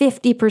get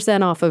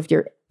 50% off of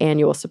your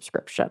annual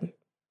subscription.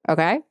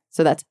 Okay?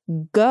 So that's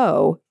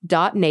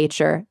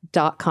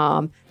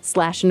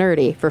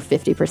go.nature.com/nerdy for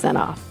 50%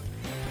 off.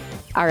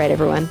 All right,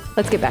 everyone,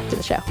 let's get back to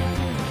the show.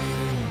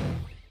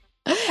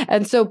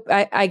 And so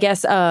I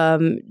guess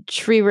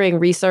tree ring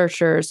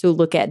researchers who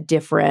look at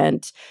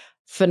different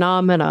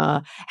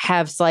phenomena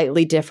have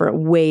slightly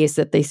different ways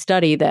that they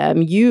study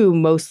them. You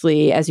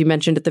mostly, as you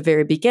mentioned at the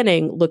very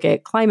beginning, look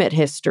at climate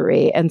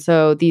history. And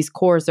so these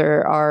cores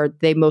are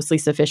they mostly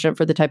sufficient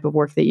for the type of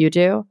work that you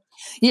do?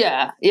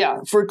 Yeah.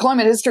 For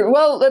climate history,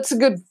 well, that's a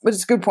good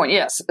point.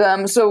 Yes.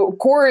 So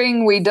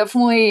coring, we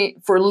definitely,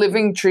 for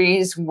living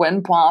trees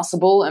when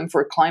possible, and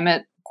for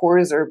climate,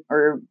 cores are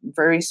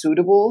very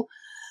suitable.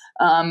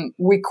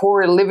 We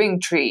core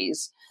living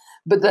trees,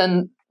 but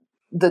then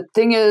the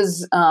thing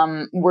is,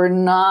 we're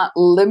not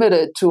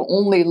limited to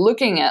only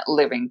looking at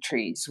living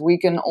trees. We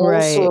can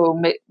also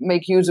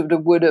make use of the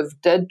wood of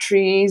dead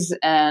trees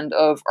and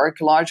of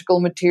archaeological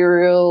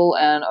material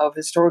and of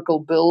historical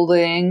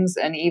buildings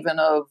and even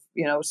of,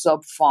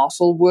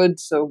 sub-fossil wood,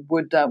 so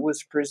wood that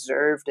was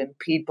preserved in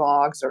peat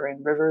bogs or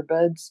in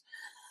riverbeds.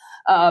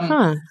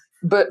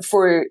 But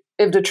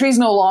if the tree's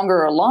no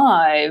longer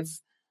alive,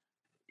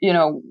 we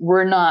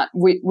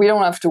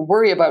don't have to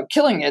worry about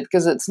killing it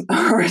because it's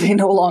already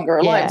no longer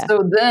alive. Yeah.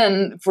 So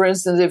then, for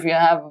instance, if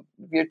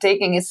you're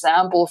taking a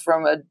sample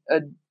from a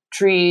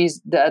tree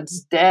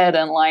that's dead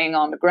and lying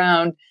on the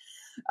ground,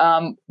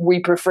 we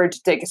prefer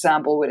to take a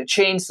sample with a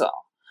chainsaw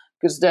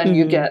because then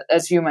you get,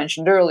 as you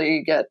mentioned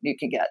earlier, you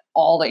can get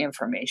all the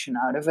information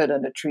out of it,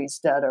 and the tree's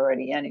dead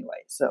already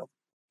anyway. So,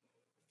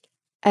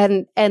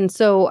 and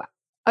so.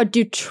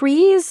 Do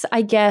trees,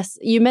 I guess,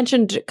 you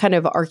mentioned kind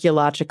of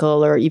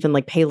archaeological or even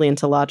like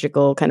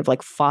paleontological, kind of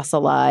like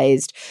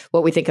fossilized,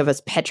 what we think of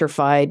as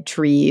petrified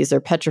trees or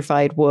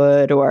petrified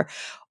wood, or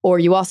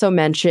you also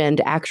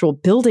mentioned actual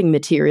building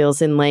materials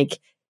in like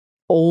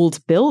old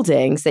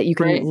buildings that you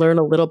can learn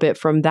a little bit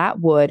from that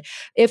wood.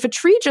 If a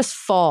tree just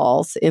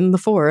falls in the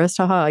forest,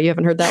 you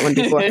haven't heard that one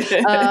before. It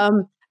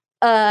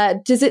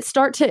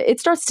starts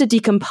to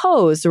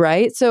decompose,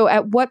 right? So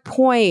at what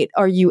point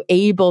are you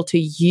able to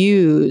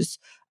use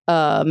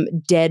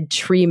dead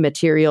tree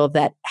material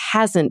that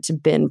hasn't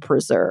been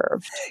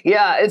preserved?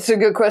 Yeah, it's a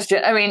good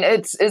question. I mean,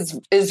 it's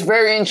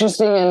very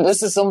interesting, and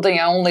this is something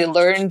I only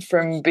learned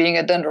from being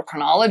a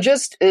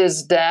dendrochronologist,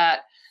 is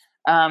that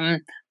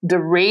the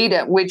rate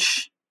at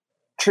which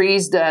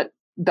trees that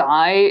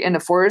die in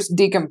the forest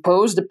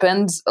decompose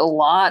depends a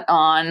lot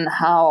on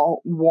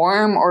how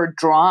warm or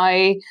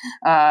dry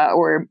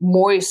or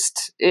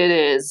moist it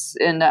is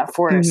in that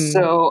forest.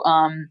 So,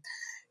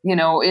 in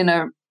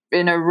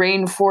a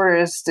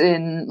rainforest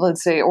in,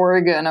 let's say,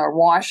 Oregon or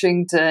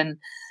Washington,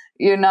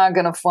 you're not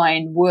going to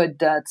find wood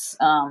that's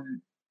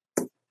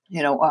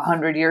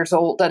 100 years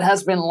old, that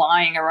has been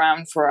lying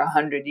around for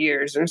 100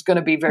 years. There's going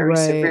to be very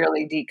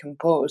severely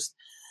decomposed.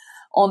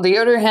 On the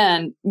other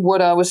hand,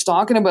 what I was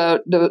talking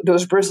about,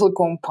 those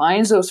bristlecone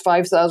pines, those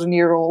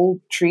 5,000-year-old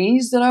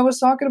trees that I was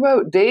talking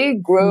about, they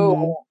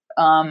grow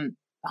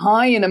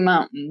high in the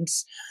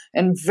mountains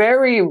and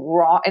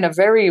in a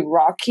very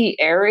rocky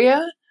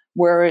area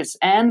where it's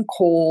and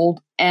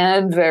cold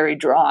and very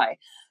dry.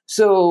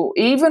 So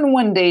even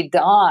when they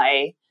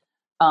die,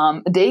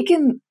 they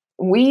can.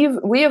 We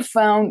have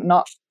found,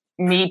 not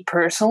me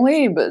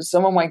personally, but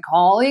some of my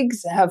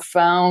colleagues have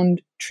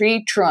found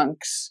tree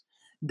trunks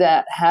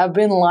that have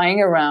been lying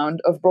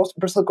around, of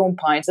bristlecone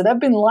pines that have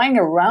been lying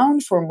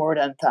around for more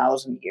than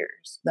 1,000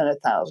 years.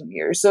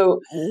 So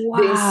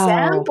they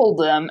sampled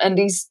them, and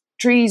these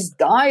trees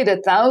died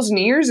 1,000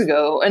 years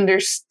ago, and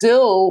they're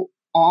still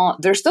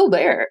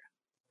there.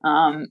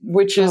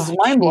 which is Oh,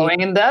 mind gee.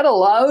 blowing. And that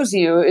allows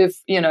you,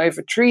 if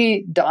a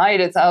tree died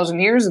 1,000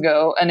 years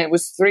ago and it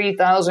was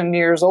 3,000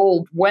 years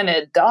old when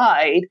it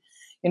died,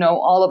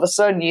 all of a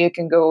sudden you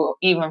can go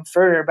even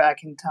further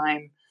back in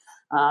time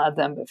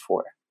than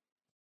before.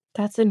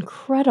 That's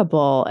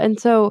incredible. And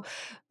so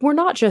we're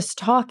not just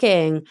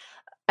talking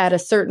at a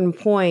certain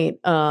point,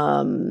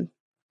 uh,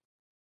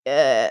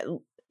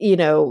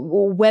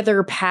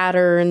 weather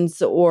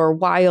patterns or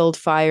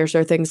wildfires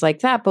or things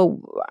like that. But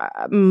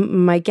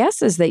my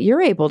guess is that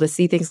you're able to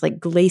see things like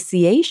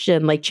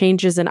glaciation, like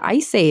changes in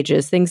ice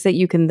ages, things that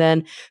you can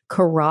then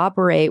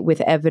corroborate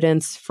with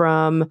evidence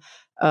from,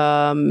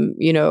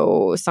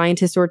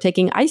 scientists who are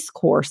taking ice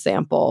core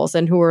samples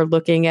and who are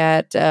looking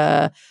at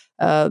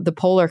the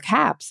polar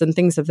caps and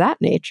things of that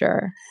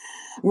nature.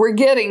 We're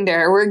getting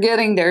there.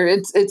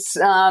 It's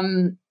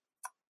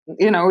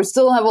we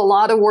still have a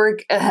lot of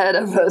work ahead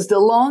of us. The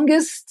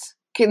longest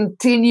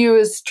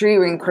continuous tree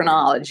ring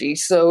chronology.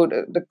 So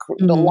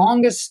the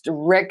longest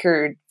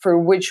record for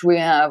which we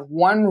have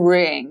one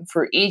ring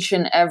for each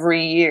and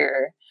every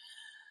year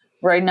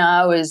right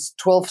now is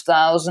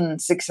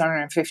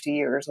 12,650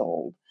 years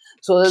old.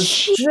 So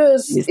it's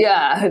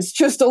it's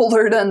just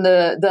older than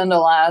the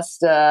last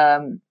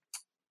than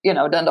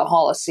the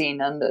Holocene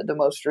and the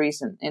most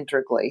recent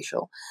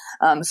interglacial.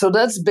 So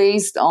that's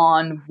based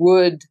on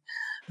wood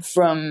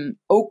from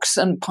oaks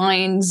and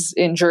pines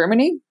in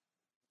Germany.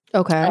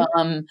 Okay.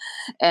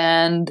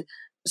 And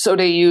so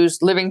they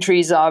used living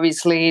trees,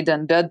 obviously,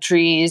 then dead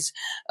trees,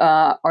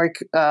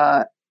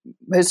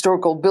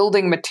 historical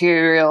building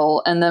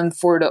material. And then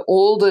for the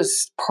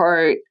oldest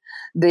part,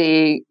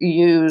 they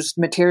used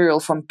material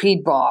from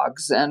peat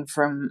bogs and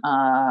from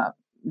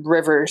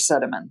river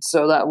sediment.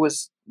 So that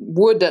was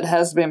wood that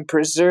has been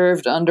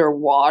preserved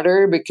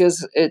underwater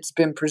because it's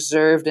been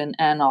preserved in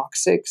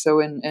anoxic, so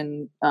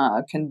in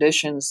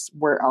conditions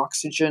where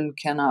oxygen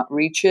cannot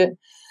reach it.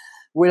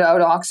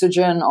 Without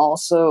oxygen,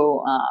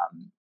 also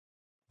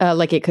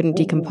like it couldn't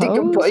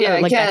decompose? Yeah,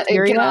 Like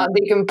it cannot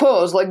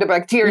decompose like the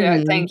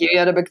bacteria. Thank you.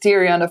 Yeah, the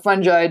bacteria and the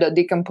fungi that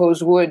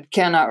decompose wood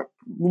cannot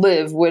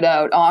live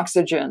without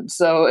oxygen.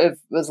 So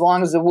as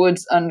long as the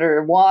wood's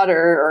underwater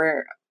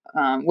or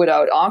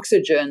without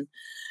oxygen,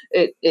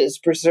 it is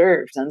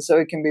preserved, and so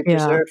it can be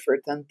preserved for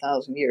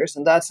 10,000 years.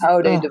 And that's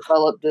how they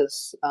developed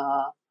this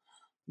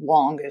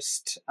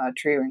longest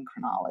tree ring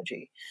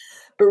chronology.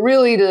 But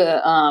really,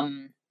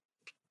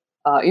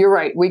 you're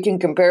right. We can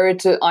compare it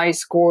to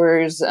ice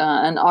cores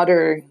and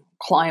other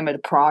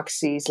climate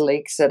proxies,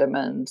 lake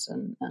sediments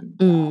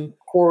and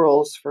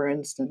corals, for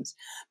instance.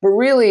 But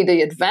really,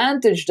 the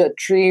advantage that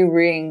tree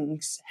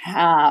rings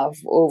have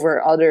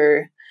over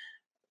other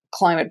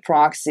climate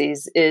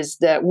proxies is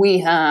that we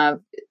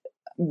have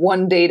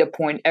one data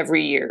point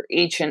every year,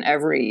 each and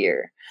every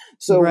year.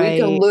 So we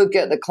can look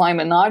at the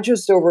climate not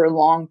just over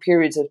long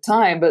periods of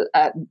time, but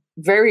at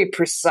very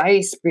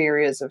precise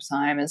periods of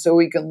time. And so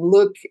we can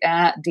look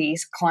at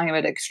these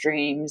climate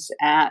extremes,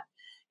 at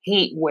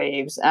heat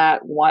waves,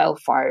 at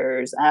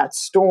wildfires, at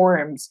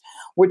storms,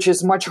 which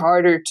is much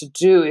harder to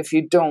do if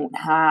you don't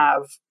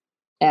have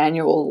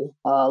annual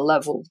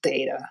level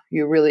data.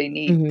 You really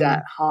need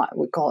that high,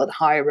 we call it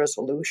high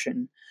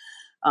resolution,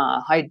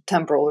 high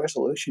temporal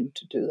resolution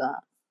to do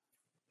that.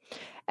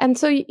 And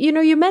so,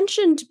 you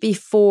mentioned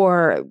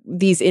before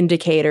these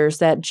indicators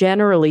that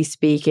generally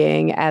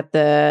speaking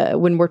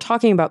when we're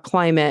talking about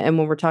climate and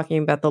when we're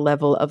talking about the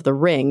level of the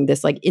ring,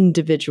 this like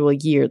individual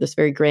year, this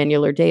very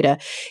granular data,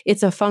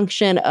 it's a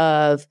function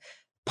of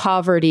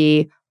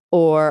poverty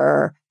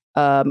or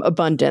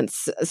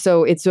abundance.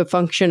 So it's a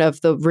function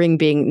of the ring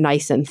being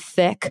nice and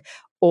thick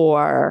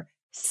or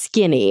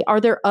skinny. Are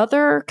there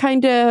other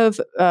kind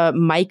of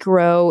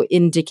micro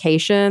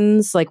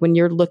indications, like when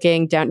you're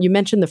looking down? You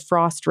mentioned the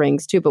frost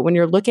rings too, but when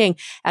you're looking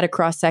at a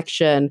cross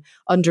section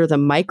under the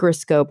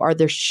microscope, are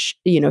there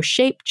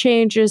shape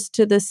changes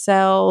to the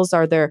cells?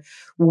 Are there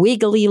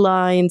wiggly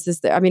lines?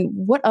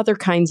 What other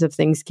kinds of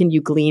things can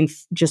you glean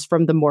just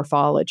from the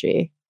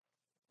morphology?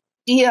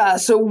 Yeah,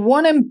 so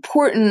one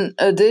important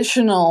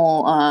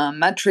additional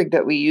parameter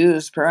that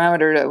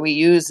we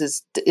use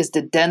is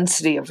the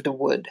density of the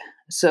wood.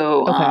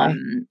 So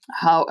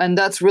and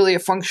that's really a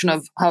function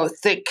of how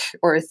thick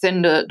or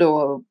thin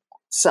the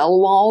cell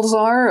walls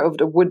are of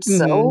the wood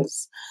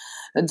cells.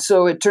 And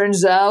so it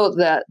turns out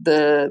that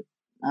the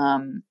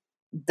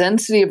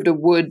density of the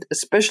wood,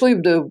 especially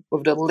of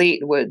the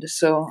late wood,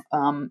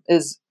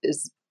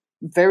 is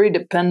very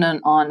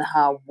dependent on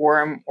how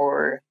warm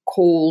or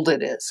cold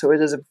it is. So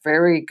it is a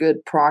very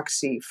good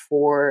proxy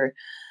for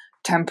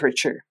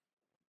temperature.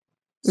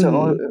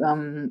 So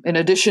in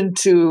addition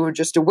to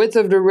just the width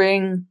of the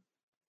ring,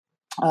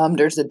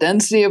 there's the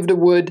density of the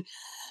wood.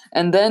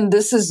 And then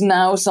this is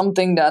now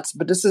something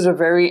but this is a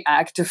very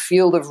active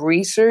field of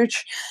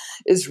research,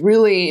 is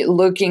really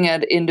looking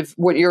at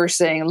what you're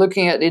saying,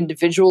 looking at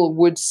individual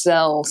wood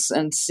cells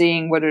and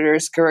seeing whether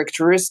there's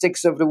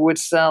characteristics of the wood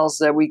cells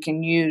that we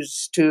can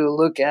use to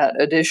look at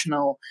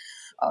additional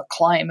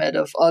climate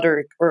of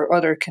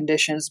other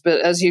conditions.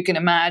 But as you can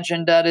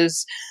imagine, that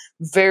is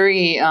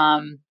very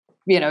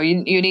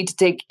you need to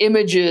take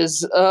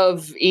images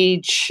of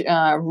each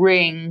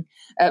ring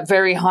at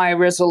very high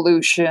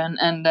resolution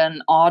and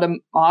then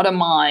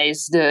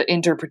automize the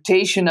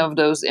interpretation of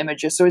those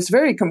images. So it's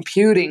very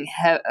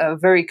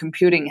very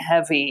computing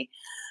heavy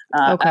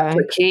Okay.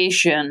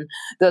 application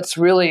that's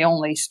really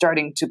only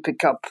starting to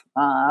pick up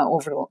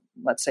over,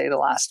 let's say, the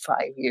last 5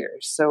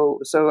 years. So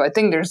I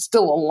think there's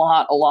still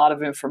a lot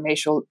of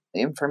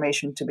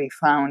information to be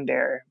found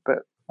there, but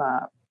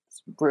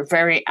we're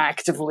very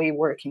actively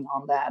working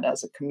on that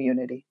as a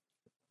community.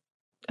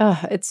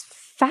 It's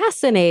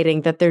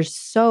fascinating that there's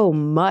so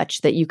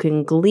much that you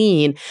can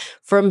glean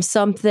from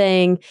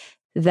something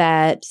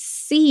that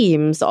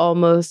seems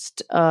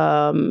almost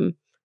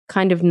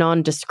kind of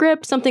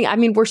nondescript. Something, I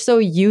mean, we're so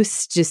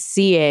used to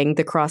seeing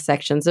the cross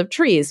sections of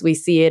trees. We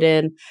see it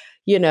in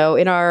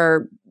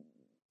our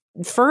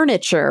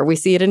furniture. We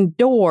see it in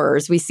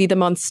doors. We see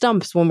them on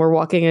stumps when we're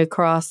walking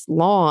across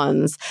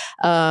lawns.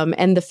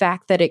 And the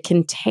fact that it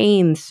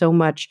contains so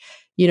much,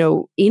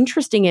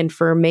 interesting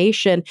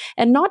information,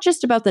 and not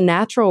just about the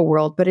natural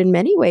world, but in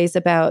many ways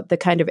about the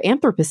kind of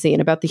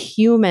Anthropocene, about the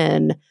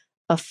human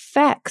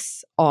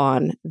effects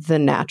on the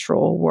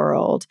natural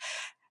world.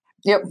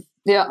 Yep.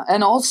 Yeah.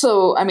 And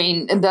also, I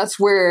mean, and that's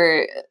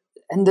where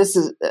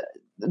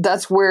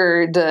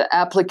the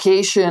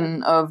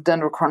application of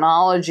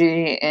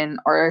dendrochronology in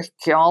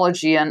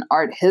archaeology and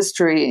art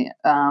history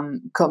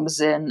comes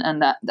in,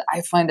 and that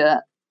I find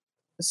that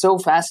so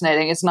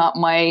fascinating. It's not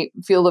my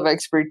field of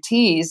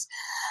expertise,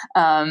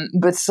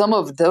 but some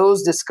of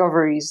those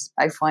discoveries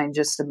I find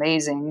just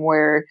amazing,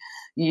 where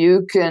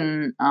you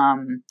can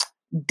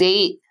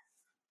date,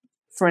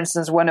 for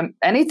instance, when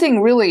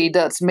anything really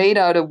that's made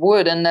out of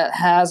wood and that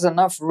has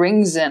enough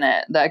rings in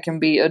it, that can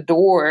be a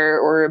door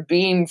or a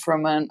beam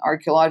from an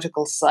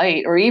archaeological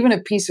site, or even a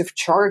piece of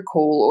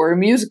charcoal or a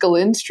musical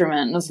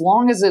instrument, and as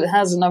long as it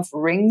has enough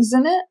rings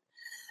in it,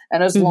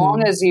 and as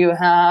long as you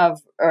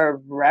have a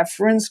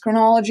reference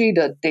chronology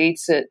that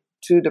dates it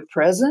to the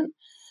present,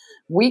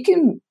 we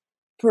can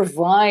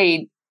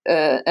provide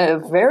a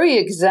very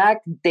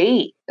exact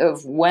date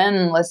of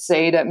when, let's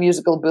say, that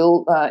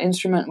musical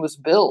instrument was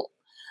built.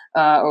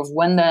 Of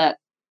when that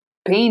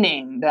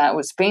painting that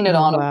was painted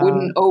on a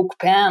wooden oak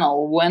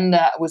panel, when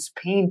that was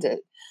painted.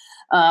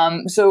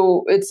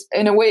 So it's,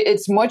 in a way,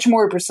 it's much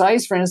more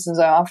precise. For instance,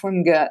 I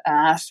often get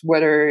asked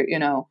whether,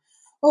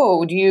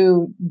 do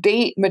you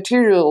date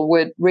material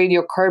with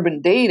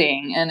radiocarbon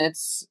dating? And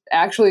it's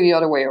actually the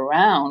other way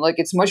around. Like,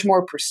 it's much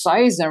more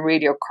precise than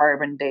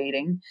radiocarbon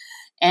dating.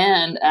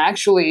 And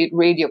actually,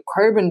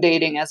 radiocarbon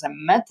dating as a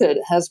method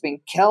has been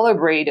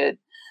calibrated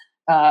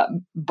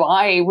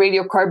by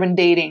radiocarbon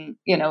dating,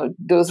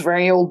 those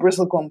very old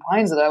bristlecone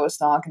pines that I was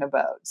talking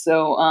about.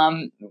 So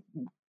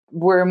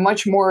we're a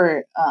much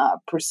more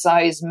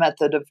precise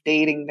method of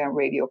dating than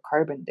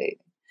radiocarbon dating.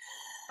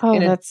 Oh,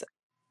 that's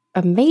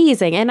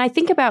amazing. And I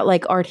think about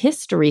like art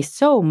history,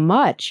 so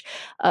much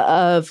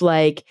of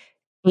like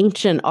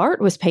ancient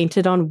art was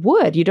painted on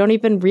wood. You don't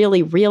even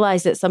really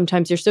realize it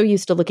sometimes. You're so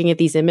used to looking at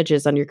these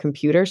images on your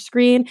computer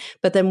screen.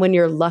 But then when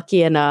you're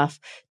lucky enough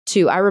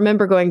I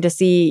remember going to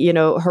see,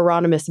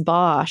 Hieronymus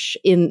Bosch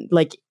in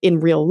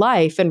real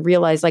life and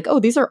realize like, oh,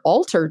 these are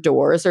altar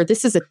doors, or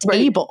this is a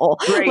table.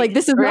 Right, like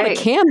this is not a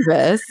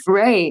canvas.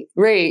 Right.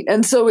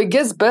 And so it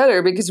gets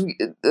better because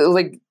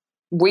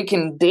we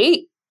can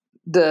date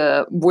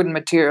the wooden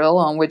material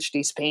on which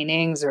these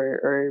paintings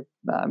or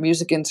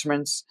music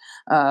instruments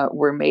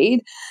were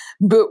made.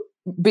 But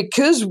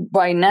because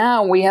by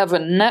now we have a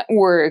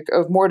network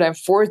of more than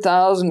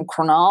 4,000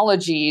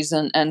 chronologies,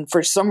 and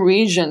for some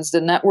regions, the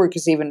network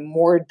is even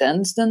more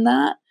dense than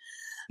that.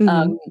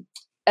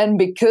 And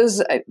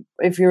because,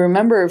 if you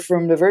remember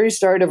from the very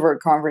start of our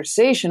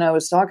conversation, I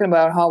was talking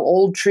about how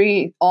all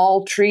trees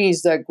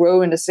that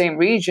grow in the same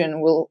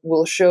region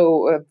will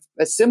show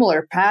a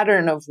similar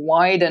pattern of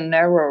wide and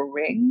narrow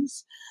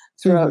rings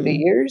throughout the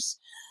years.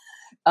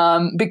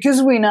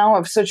 Because we now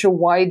have such a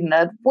wide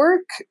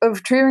network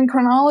of tree ring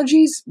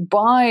chronologies,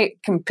 by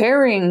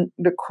comparing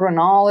the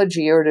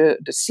chronology or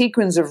the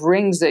sequence of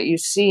rings that you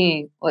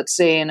see, let's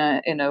say in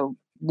a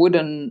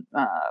wooden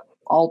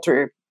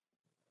altar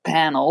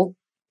panel,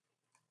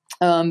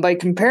 by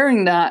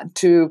comparing that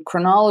to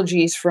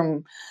chronologies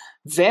from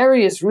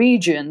various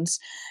regions,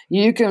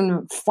 you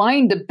can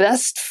find the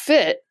best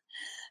fit,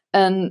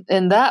 and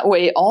in that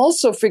way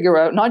also figure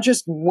out not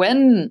just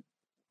when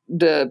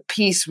the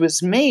piece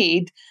was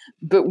made,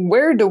 but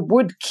where the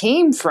wood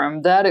came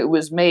from that it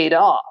was made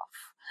off.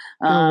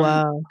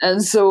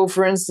 And so,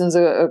 for instance,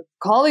 a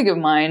colleague of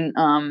mine,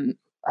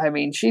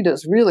 she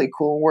does really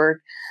cool work.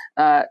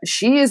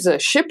 She is a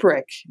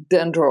shipwreck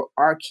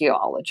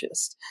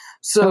dendroarchaeologist.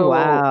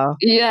 So,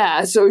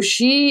 so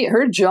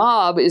her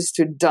job is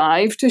to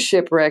dive to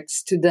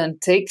shipwrecks, to then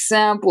take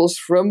samples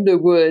from the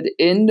wood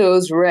in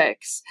those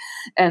wrecks,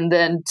 and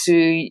then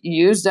to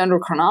use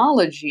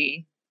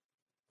dendrochronology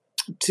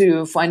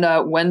to find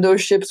out when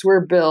those ships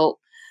were built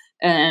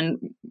and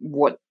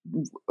what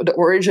the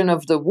origin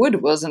of the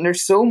wood was. And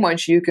there's so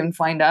much you can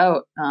find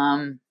out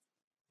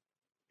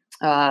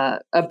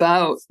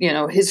about,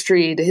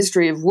 the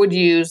history of wood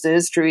use, the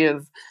history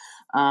of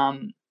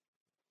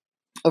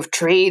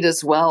trade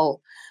as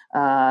well,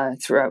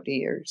 throughout the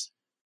years.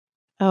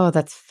 Oh,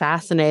 that's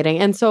fascinating.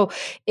 And so,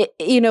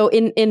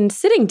 in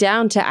sitting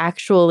down to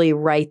actually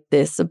write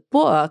this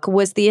book,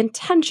 was the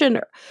intention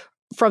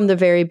from the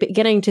very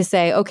beginning to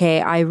say,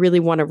 okay, I really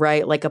want to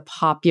write like a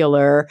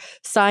popular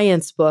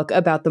science book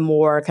about the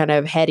more kind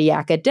of heady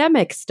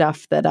academic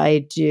stuff that I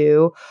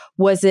do?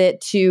 Was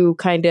it to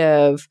kind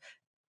of,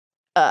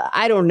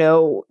 I don't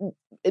know,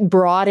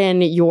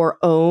 broaden your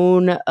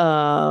own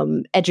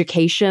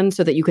education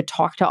so that you could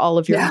talk to all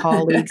of your Yeah.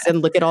 colleagues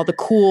and look at all the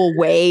cool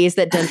ways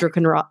that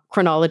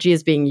dendrochronology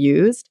is being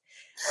used?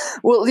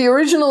 Well, the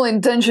original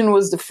intention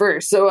was the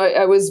first. So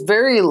I was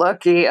very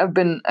lucky. I've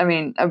been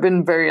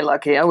very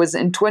lucky. I was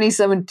in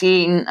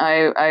 2017,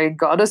 I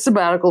got a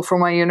sabbatical from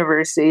my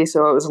university.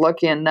 So I was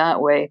lucky in that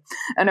way.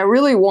 And I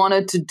really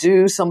wanted to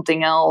do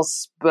something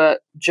else, but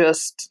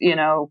just,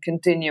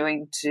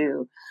 continuing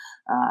to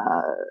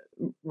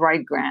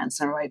write grants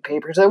and write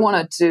papers. I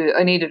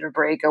needed a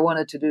break. I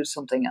wanted to do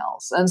something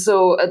else. And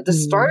so at the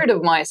start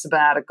of my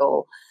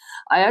sabbatical,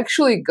 I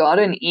actually got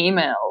an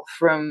email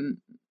from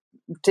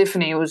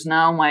Tiffany, who was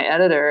now my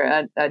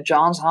editor at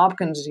Johns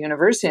Hopkins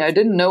University. I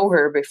didn't know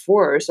her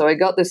before, so I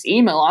got this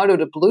email out of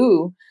the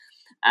blue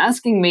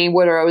asking me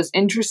whether I was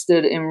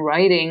interested in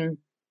writing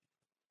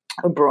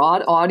a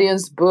broad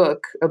audience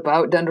book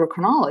about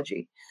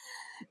dendrochronology.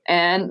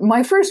 And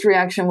my first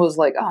reaction was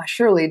like,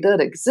 surely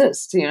that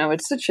exists.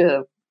 It's such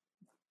a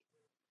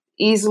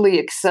easily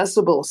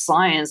accessible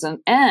science,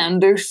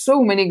 and there's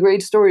so many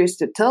great stories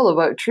to tell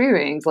about tree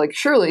rings. Like,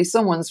 surely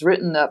someone's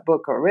written that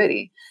book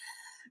already.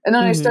 And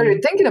then I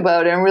started thinking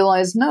about it and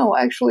realized, no,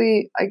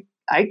 actually,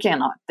 I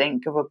cannot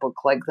think of a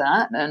book like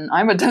that. And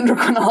I'm a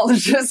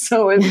dendrochronologist,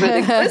 so if it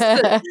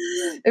existed,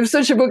 if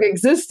such a book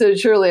existed,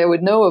 surely I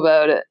would know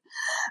about it.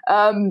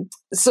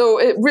 So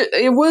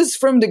it was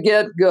from the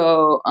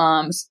get-go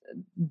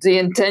the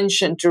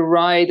intention to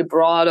write a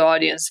broad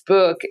audience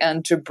book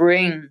and to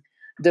bring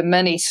the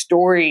many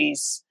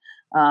stories,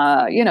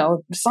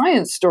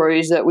 science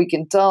stories that we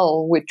can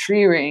tell with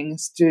tree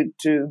rings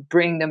to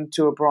bring them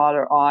to a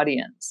broader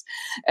audience.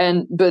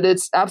 But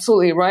it's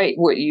absolutely right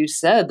what you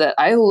said, that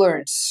I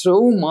learned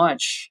so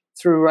much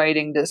through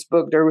writing this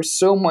book. There was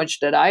so much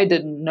that I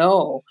didn't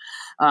know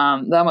that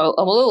I'm a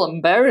little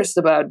embarrassed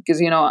about,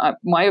 because,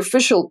 my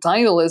official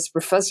title is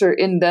professor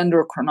in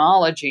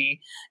dendrochronology,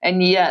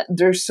 and yet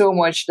there's so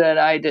much that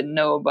I didn't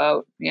know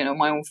about,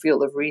 my own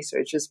field of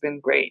research. It's been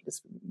great.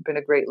 It's been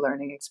a great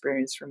learning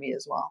experience for me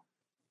as well.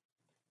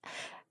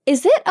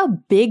 Is it a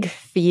big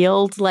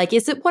field? Like,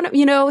 is it one of,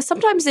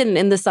 sometimes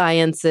in the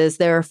sciences,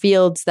 there are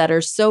fields that are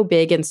so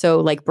big and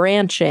so like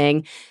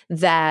branching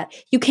that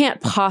you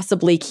can't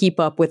possibly keep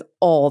up with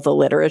all the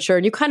literature,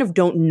 and you kind of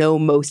don't know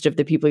most of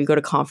the people. You go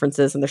to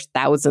conferences and there's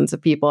thousands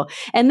of people.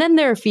 And then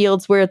there are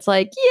fields where it's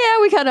like,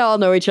 yeah, we kind of all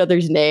know each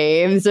other's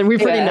names and we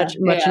pretty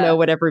much know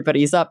what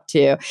everybody's up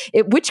to.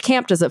 Which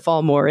camp does it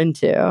fall more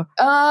into?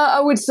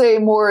 I would say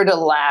more the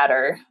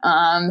latter.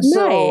 Nice.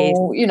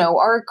 So,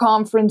 our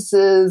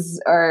conferences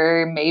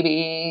are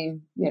maybe,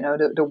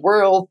 the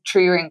World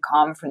Tree Ring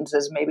Conference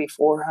is maybe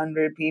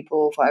 400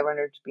 people,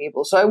 500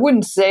 people. So I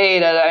wouldn't say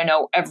that I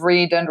know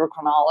every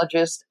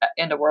dendrochronologist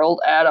in the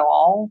world at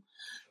all,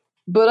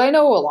 but I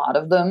know a lot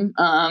of them.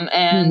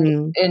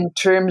 And in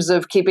terms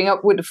of keeping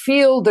up with the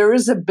field, there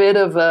is a bit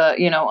of a,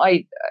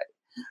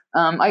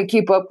 I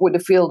keep up with the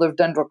field of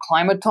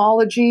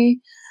dendroclimatology.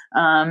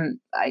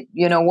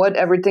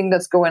 Everything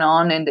that's going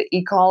on in the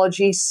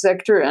ecology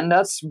sector, and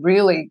that's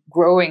really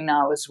growing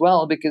now as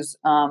well, because,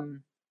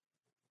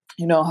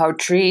 how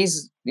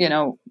trees,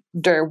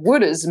 their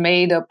wood is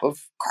made up of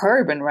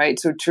carbon, right?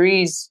 So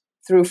trees,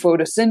 through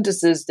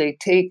photosynthesis, they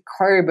take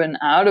carbon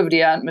out of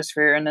the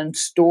atmosphere and then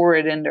store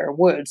it in their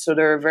wood. So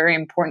they're a very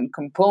important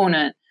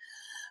component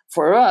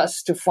for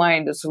us to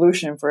find a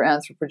solution for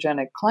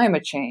anthropogenic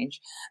climate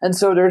change. And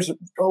so there's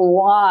a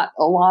lot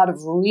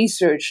of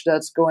research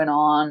that's going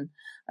on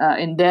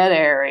in that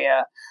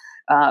area.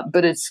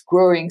 But it's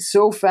growing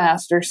so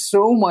fast. There's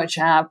so much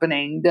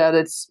happening that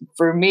it's,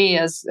 for me,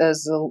 as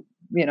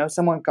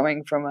someone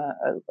coming from a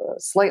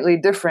slightly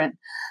different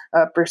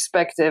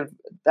perspective,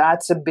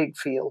 that's a big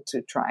field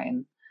to try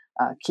and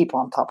keep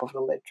on top of the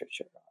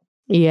literature.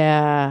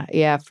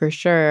 Yeah, for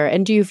sure.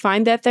 And do you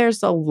find that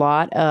there's a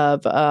lot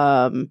of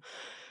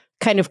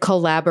kind of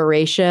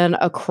collaboration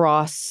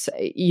across,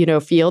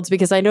 fields?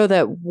 Because I know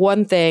that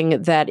one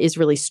thing that is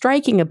really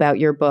striking about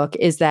your book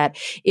is that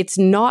it's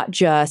not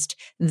just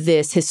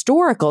this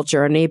historical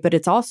journey, but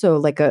it's also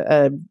like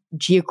a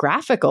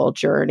geographical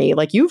journey.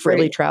 Like, you've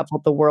really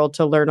traveled the world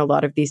to learn a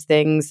lot of these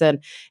things. And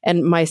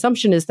my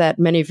assumption is that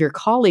many of your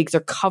colleagues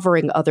are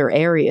covering other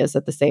areas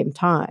at the same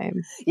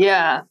time.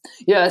 Yeah.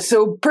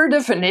 So per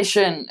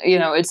definition,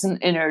 it's an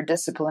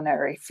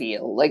interdisciplinary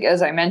field. Like,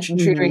 as I mentioned,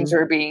 tree rings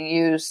are being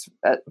used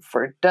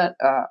for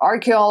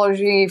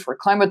archaeology, for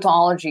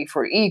climatology,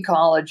 for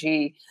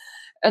ecology,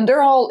 and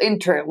they're all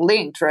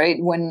interlinked, right?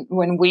 When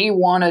we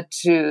wanted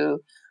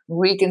to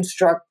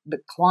reconstruct the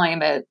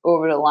climate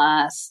over the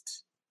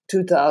last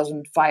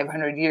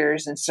 2,500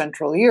 years in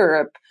Central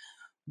Europe,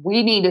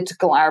 we needed to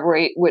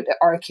collaborate with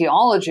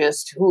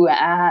archaeologists who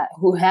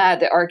had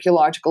the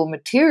archaeological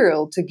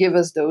material to give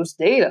us those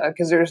data,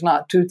 because there's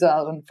not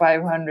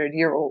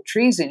 2,500-year-old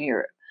trees in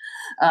Europe.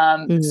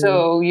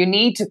 So you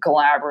need to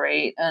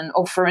collaborate. And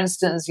for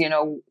instance,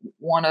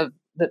 one of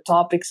the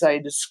topics I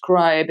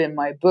describe in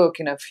my book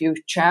in a few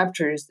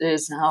chapters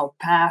is how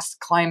past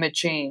climate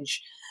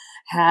change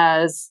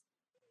has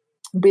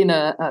been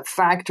a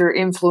factor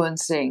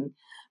influencing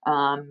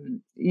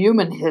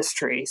human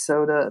history.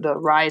 So the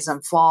rise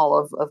and fall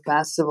of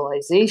past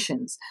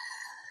civilizations.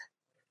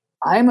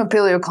 I'm a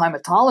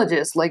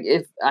paleoclimatologist. Like,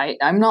 if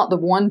I'm not the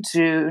one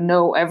to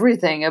know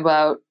everything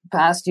about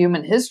past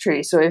human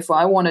history. So if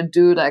I want to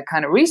do that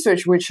kind of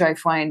research, which I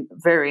find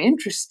very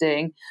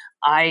interesting,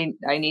 I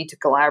need to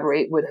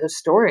collaborate with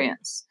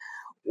historians.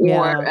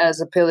 Or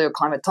as a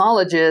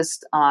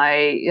paleoclimatologist,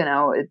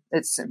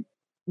 it's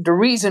the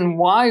reason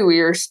why we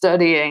are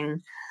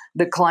studying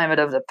the climate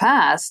of the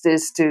past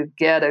is to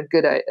get a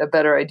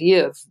better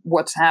idea of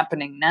what's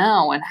happening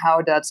now and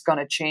how that's going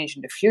to change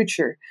in the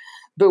future.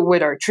 But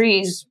with our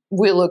trees,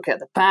 we look at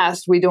the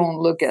past. We don't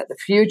look at the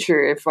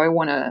future. If I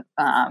want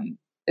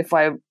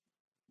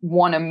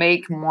to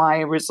make my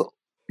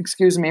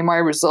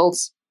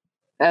results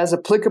as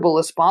applicable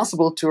as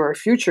possible to our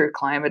future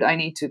climate, I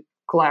need to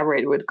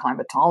collaborate with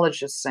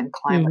climatologists and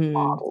climate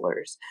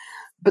modelers.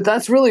 But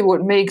that's really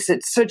what makes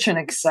it such an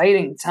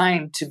exciting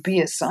time to be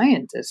a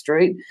scientist,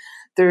 right?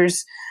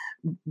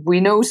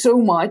 We know so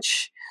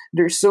much.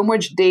 There's so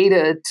much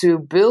data to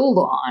build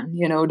on.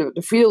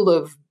 The field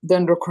of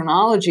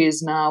dendrochronology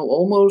is now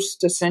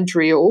almost a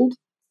century old.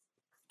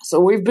 So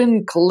we've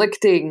been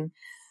collecting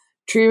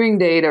tree ring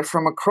data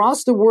from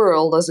across the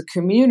world as a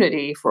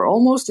community for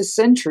almost a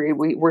century.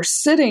 We're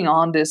sitting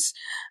on this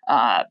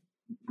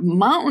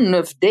mountain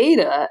of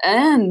data,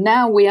 and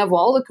now we have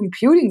all the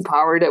computing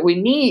power that we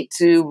need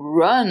to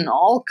run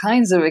all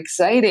kinds of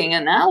exciting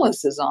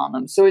analysis on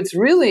them. So it's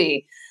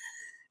really,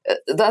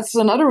 that's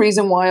another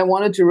reason why I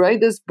wanted to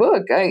write this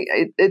book.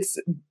 It's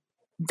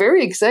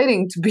very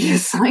exciting to be a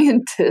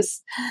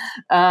scientist,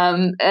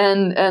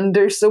 and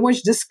there's so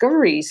much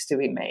discoveries to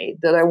be made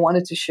that I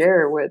wanted to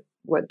share with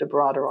the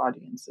broader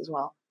audience as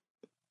well.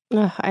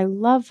 Ugh, I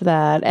love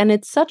that. And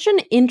it's such an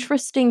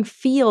interesting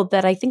field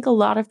that I think a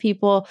lot of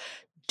people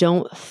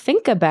don't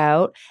think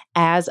about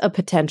as a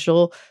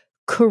potential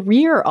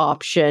career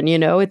option.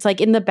 It's like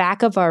in the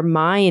back of our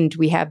mind,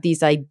 we have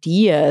these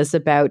ideas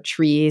about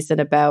trees and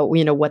about,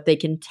 what they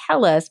can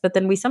tell us. But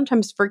then we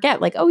sometimes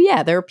forget, like, oh,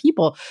 yeah, there are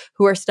people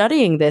who are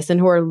studying this and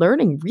who are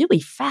learning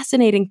really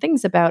fascinating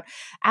things about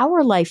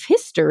our life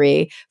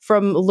history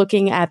from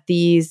looking at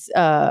these,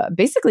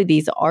 basically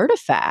these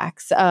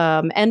artifacts.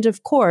 And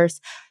of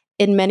course,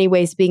 in many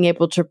ways, being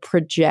able to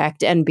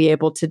project and be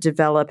able to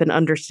develop an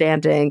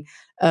understanding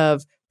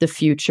of the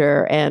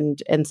future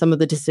and some of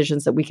the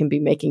decisions that we can be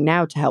making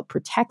now to help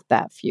protect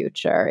that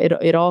future.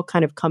 It all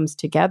kind of comes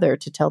together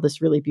to tell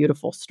this really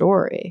beautiful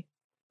story.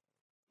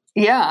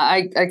 Yeah,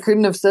 I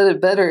couldn't have said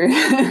it better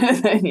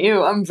than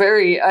you.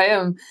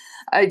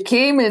 I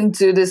came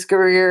into this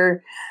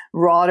career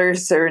rather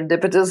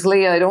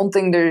serendipitously. I don't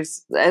think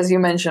there's, as you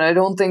mentioned, I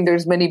don't think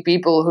there's many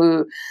people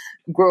who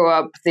grow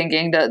up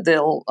thinking that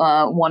they'll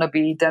want to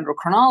be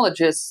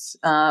dendrochronologists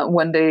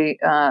when they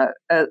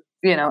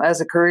as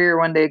a career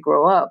when they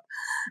grow up.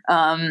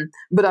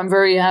 But I'm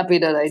very happy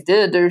that I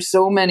did. There's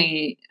so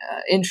many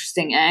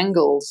interesting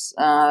angles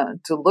to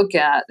look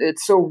at.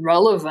 It's so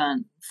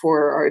relevant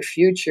for our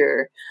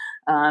future.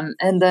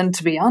 And then,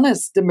 to be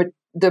honest,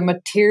 the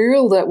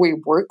material that we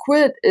work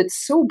with,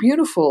 it's so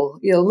beautiful.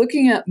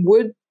 Looking at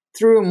wood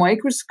through a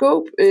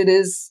microscope,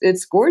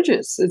 it's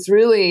gorgeous. It's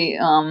really,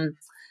 I'm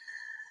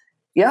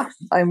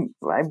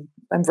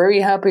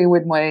very happy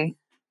with my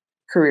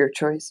career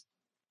choice.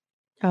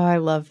 Oh, I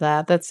love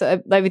that.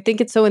 I think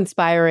it's so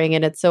inspiring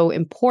and it's so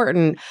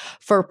important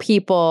for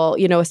people,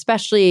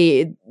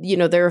 especially,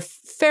 there are a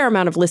fair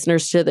amount of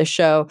listeners to the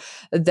show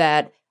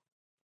that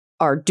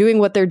are doing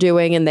what they're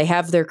doing and they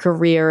have their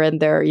career and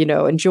they're,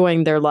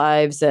 enjoying their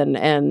lives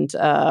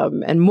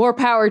and more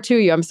power to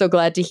you. I'm so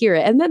glad to hear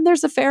it. And then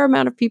there's a fair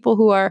amount of people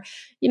who are,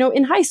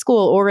 in high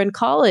school or in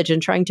college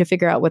and trying to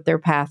figure out what their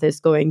path is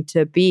going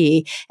to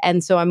be.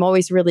 And so I'm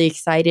always really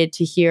excited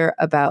to hear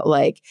about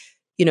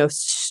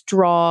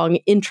strong,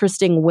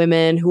 interesting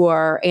women who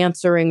are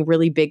answering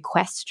really big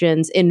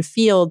questions in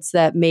fields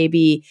that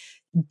maybe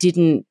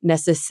didn't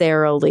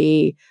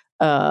necessarily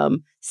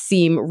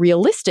seem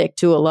realistic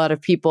to a lot of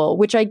people,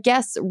 which I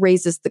guess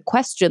raises the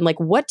question, like,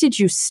 what did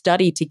you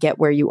study to get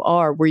where you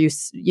are? Were you,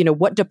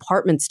 what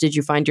departments did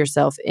you find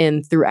yourself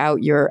in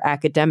throughout your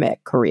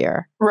academic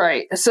career?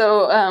 Right.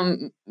 So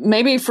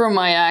maybe from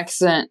my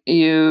accent,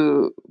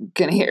 you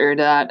can hear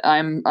that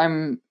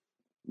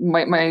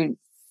my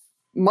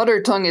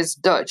mother tongue is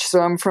Dutch,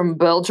 so I'm from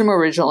Belgium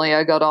originally.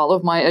 I got all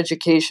of my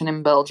education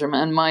in Belgium,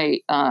 and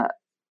my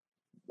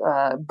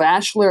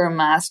bachelor and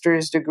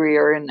master's degree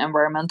are in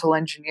environmental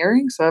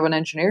engineering. So I have an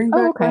engineering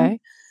background. Okay.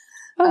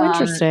 Oh, Um,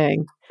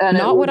 interesting. and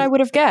it Not what was, I would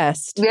have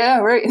guessed. yeah,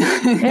 right.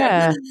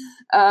 Yeah.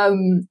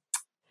 um,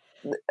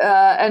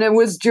 and it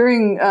was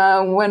during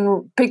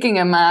when picking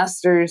a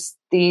master's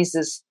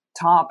thesis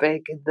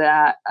topic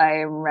that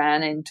I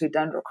ran into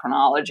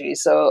dendrochronology.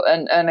 So,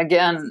 and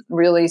again,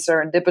 really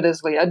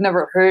serendipitously, I'd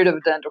never heard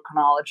of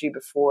dendrochronology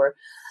before,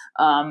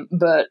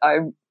 but I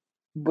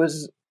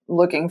was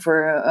looking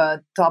for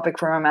a topic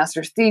for my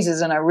master's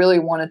thesis, and I really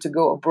wanted to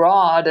go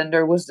abroad. And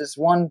there was this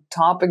one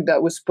topic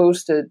that was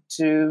posted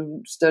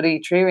to study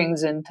tree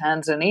rings in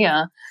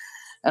Tanzania.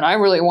 And I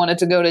really wanted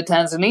to go to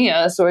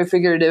Tanzania, so I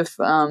figured if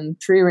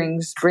tree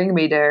rings bring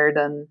me there,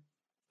 then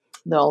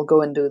I'll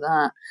go and do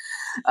that.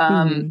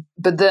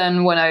 But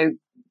then when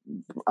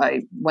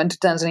I went to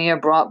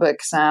Tanzania, brought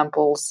back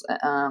samples,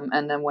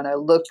 and then when I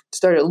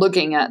started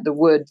looking at the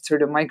wood through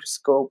the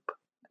microscope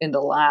in the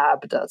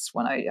lab, that's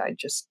when I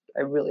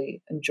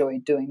really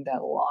enjoyed doing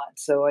that a lot.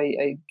 So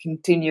I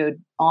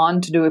continued on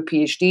to do a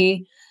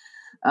PhD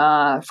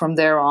from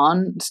there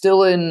on,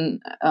 still in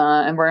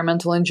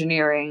environmental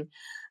engineering.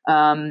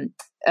 And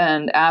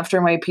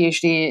after my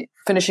PhD,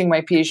 finishing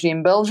my PhD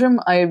in Belgium,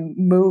 I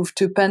moved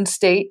to Penn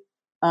State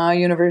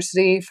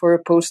University for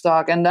a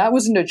postdoc, and that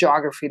was in the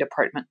geography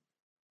department.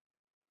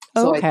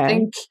 So I Okay.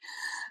 think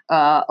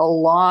a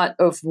lot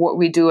of what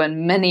we do,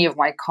 and many of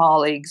my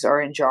colleagues are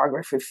in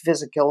geography,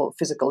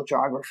 physical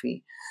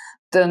geography.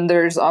 Then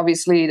there's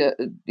obviously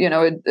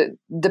it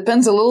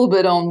depends a little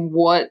bit on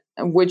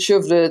which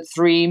of the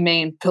three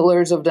main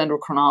pillars of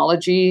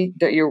dendrochronology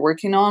that you're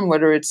working on,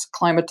 whether it's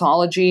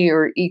climatology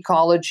or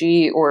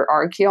ecology or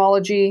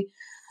archaeology.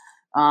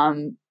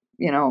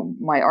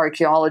 My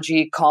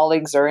archaeology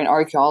colleagues are in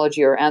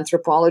archaeology or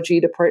anthropology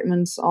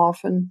departments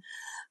often.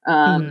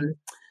 Mhm.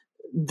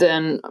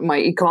 Then my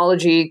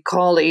ecology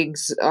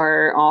colleagues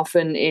are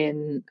often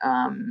in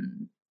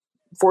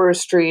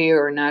forestry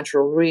or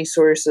natural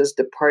resources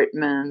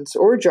departments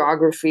or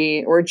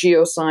geography or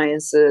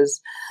geosciences.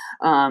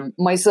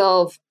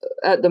 Myself,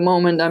 at the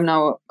moment, I'm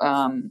now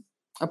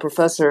a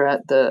professor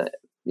at the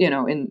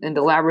in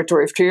the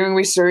laboratory of tree ring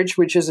research,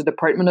 which is a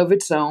department of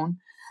its own.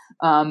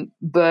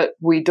 But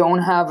we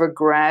don't have a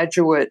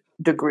graduate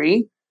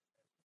degree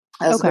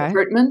as a Okay.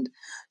 department.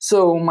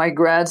 So my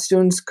grad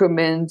students come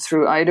in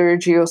through either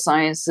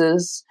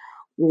geosciences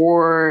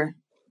or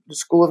the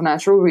School of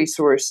Natural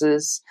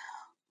Resources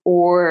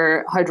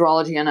or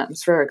hydrology and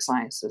atmospheric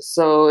sciences.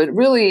 So it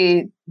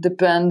really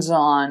depends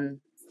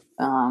on,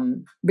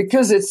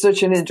 because it's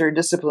such an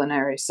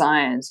interdisciplinary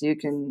science, you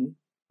can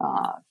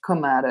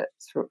come at it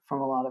from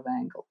a lot of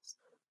angles.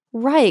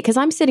 Right, because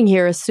I'm sitting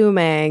here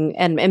assuming,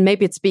 and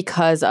maybe it's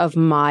because of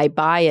my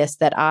bias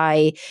that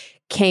I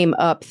came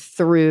up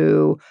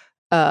through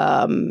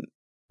um,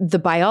 the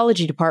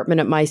biology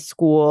department at my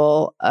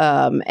school,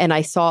 and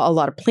I saw a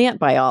lot of plant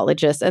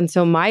biologists, and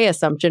so my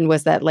assumption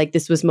was that like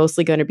this was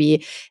mostly going to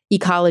be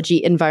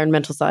ecology,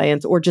 environmental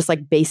science, or just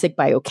like basic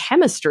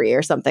biochemistry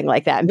or something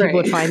like that, and people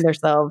would Right. find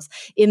themselves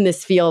in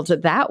this field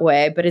that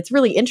way. But it's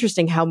really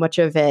interesting how much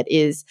of it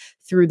is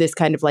through this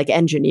kind of like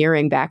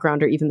engineering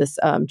background or even this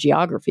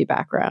geography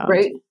background.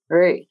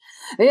 Right.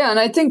 Yeah, and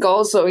I think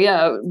also,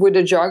 with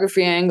the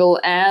geography angle,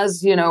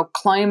 as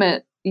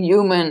climate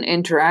human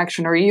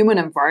interaction or human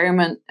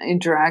environment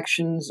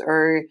interactions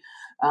are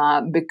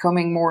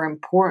becoming more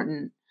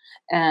important,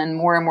 and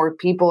more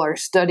people are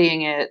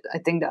studying it. I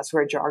think that's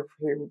where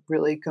geography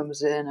really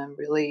comes in and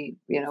really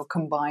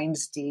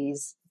combines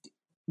these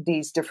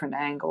different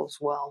angles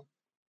well.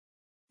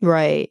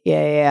 Right.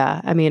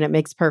 Yeah. I mean, it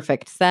makes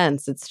perfect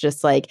sense. It's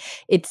just like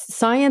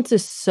science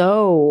is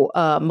so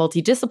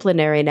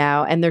multidisciplinary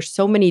now, and there's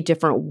so many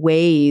different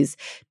ways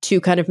to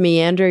kind of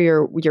meander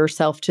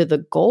yourself to the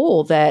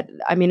goal. That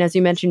I mean, as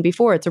you mentioned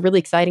before, it's a really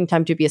exciting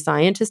time to be a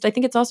scientist. I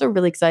think it's also a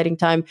really exciting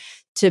time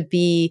to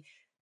be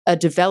a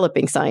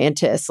developing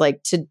scientist,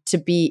 like to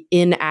be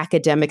in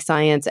academic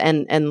science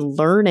and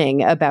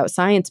learning about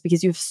science,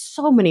 because you have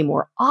so many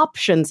more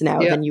options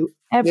now Yeah. than you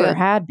ever Yeah.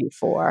 had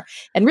before.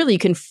 And really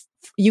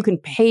you can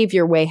pave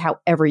your way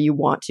however you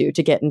want to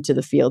get into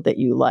the field that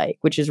you like,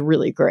 which is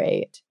really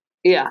great.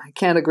 Yeah. I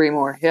can't agree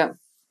more. Yeah.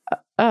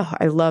 Oh,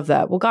 I love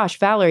that. Well, gosh,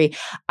 Valerie,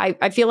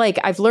 I feel like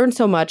I've learned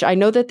so much. I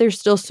know that there's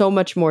still so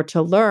much more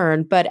to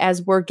learn, but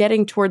as we're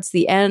getting towards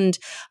the end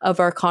of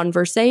our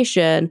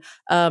conversation,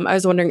 I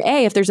was wondering,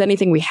 A, if there's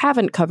anything we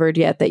haven't covered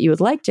yet that you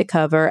would like to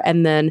cover.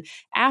 And then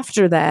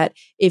after that,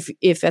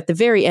 if at the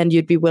very end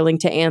you'd be willing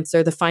to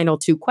answer the final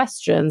two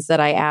questions that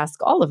I ask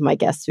all of my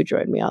guests who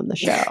join me on the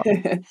show.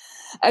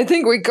 I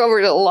think we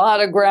covered a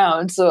lot of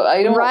ground, so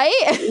I don't. Right?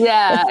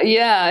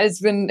 Yeah.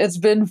 It's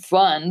been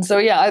fun. So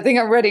yeah, I think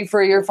I'm ready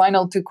for your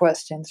final two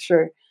questions.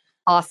 Sure.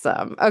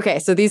 Awesome. Okay,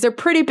 so these are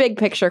pretty big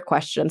picture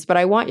questions, but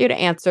I want you to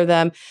answer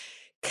them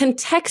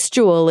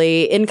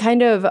contextually in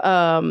kind of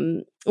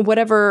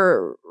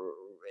whatever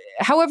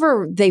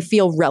however they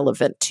feel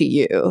relevant to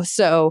you.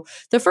 So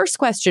the first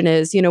question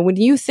is, when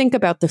you think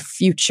about the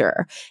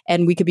future,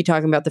 and we could be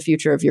talking about the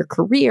future of your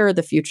career,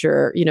 the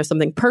future,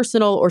 something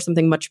personal or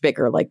something much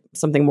bigger, like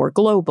something more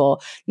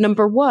global.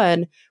 Number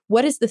one,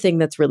 what is the thing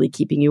that's really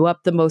keeping you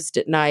up the most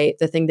at night?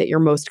 The thing that you're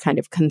most kind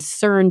of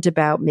concerned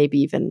about, maybe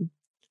even,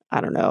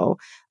 I don't know,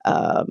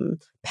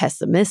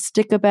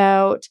 pessimistic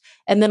about?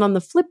 And then on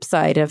the flip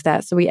side of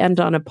that, so we end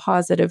on a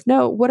positive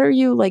note, what are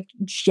you like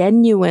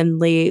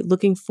genuinely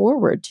looking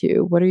forward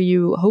to? What are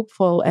you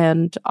hopeful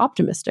and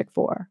optimistic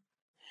for?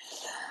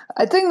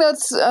 I think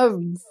that's a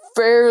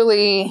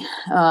fairly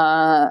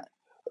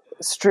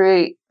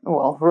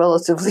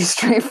relatively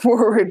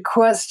straightforward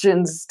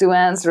questions to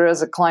answer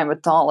as a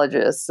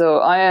climatologist. So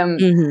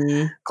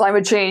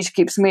climate change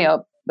keeps me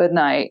up at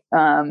night.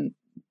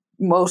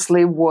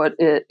 Mostly what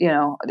it,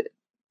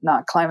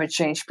 not climate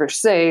change per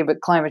se, but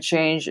climate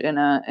change in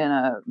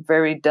a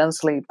very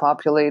densely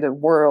populated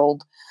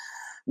world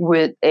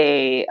with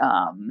a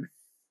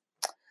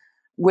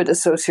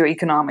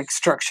socioeconomic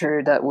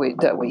structure that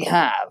we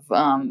have.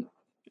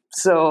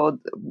 So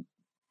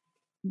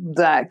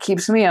that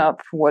keeps me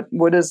up.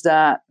 What is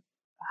that?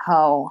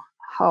 How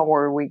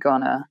are we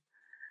gonna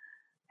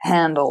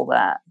handle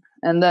that?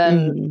 And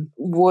then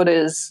what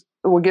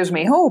gives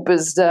me hope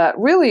is that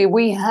really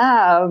we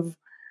have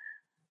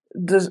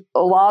a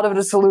lot of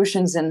the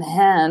solutions in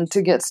hand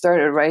to get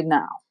started right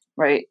now,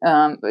 right?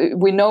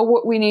 We know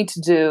what we need to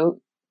do.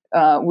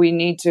 We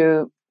need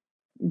to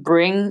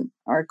bring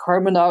our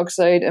carbon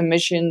dioxide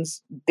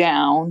emissions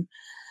down,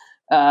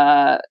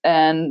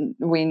 and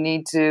we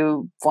need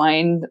to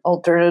find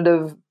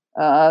alternative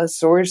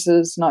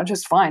sources, not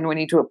just find, we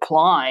need to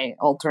apply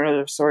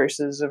alternative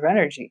sources of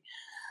energy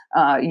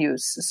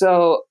use.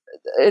 So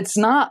it's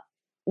not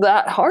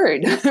that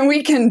hard.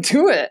 We can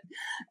do it.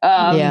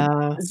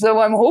 So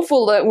I'm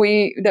hopeful that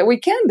we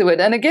can do it.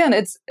 And again,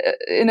 it's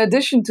in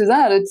addition to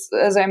that, it's,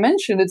 as I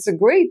mentioned, it's a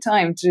great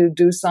time to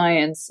do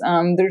science.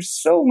 There's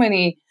so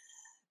many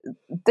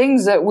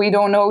things that we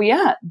don't know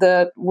yet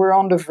that we're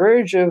on the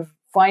verge of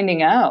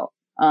finding out,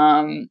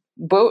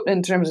 both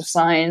in terms of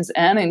science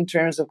and in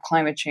terms of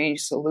climate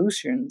change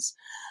solutions,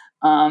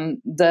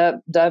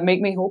 that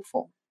make me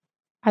hopeful.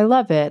 I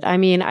love it. I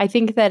mean, I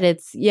think that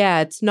it's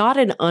not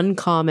an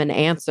uncommon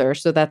answer.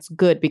 So that's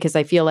good, because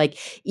I feel like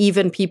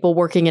even people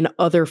working in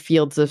other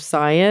fields of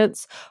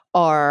science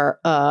are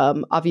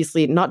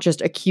obviously not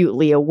just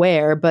acutely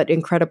aware, but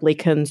incredibly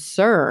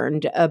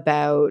concerned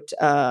about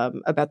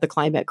the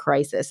climate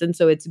crisis. And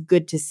so it's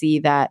good to see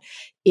that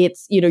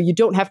it's, you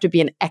don't have to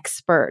be an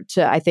expert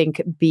to, I think,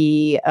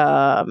 be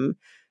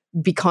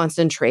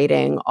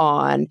concentrating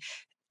on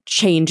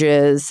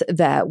changes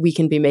that we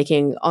can be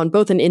making on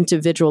both an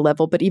individual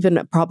level, but even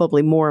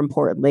probably more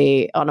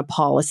importantly on a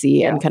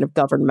policy and kind of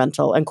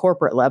governmental and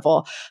corporate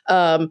level.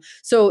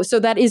 So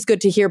that is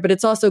good to hear, but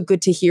it's also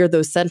good to hear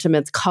those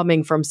sentiments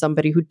coming from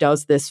somebody who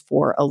does this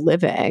for a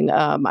living.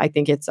 I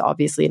think it's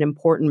obviously an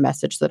important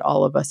message that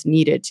all of us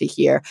needed to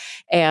hear.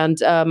 And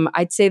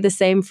I'd say the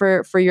same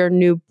for your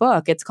new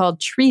book. It's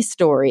called Tree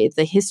Story: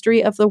 The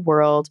History of the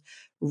World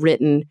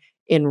Written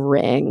in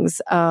Rings.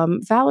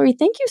 Valerie,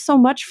 thank you so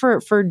much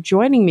for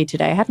joining me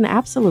today. I had an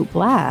absolute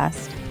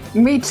blast.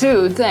 Me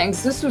too.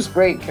 Thanks. This was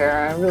great,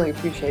 Cara. I really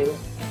appreciate it.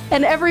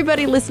 And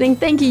everybody listening,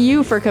 thank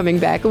you for coming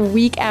back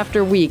week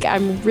after week.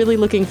 I'm really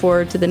looking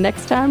forward to the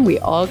next time we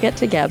all get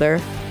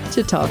together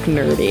to talk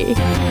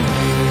nerdy.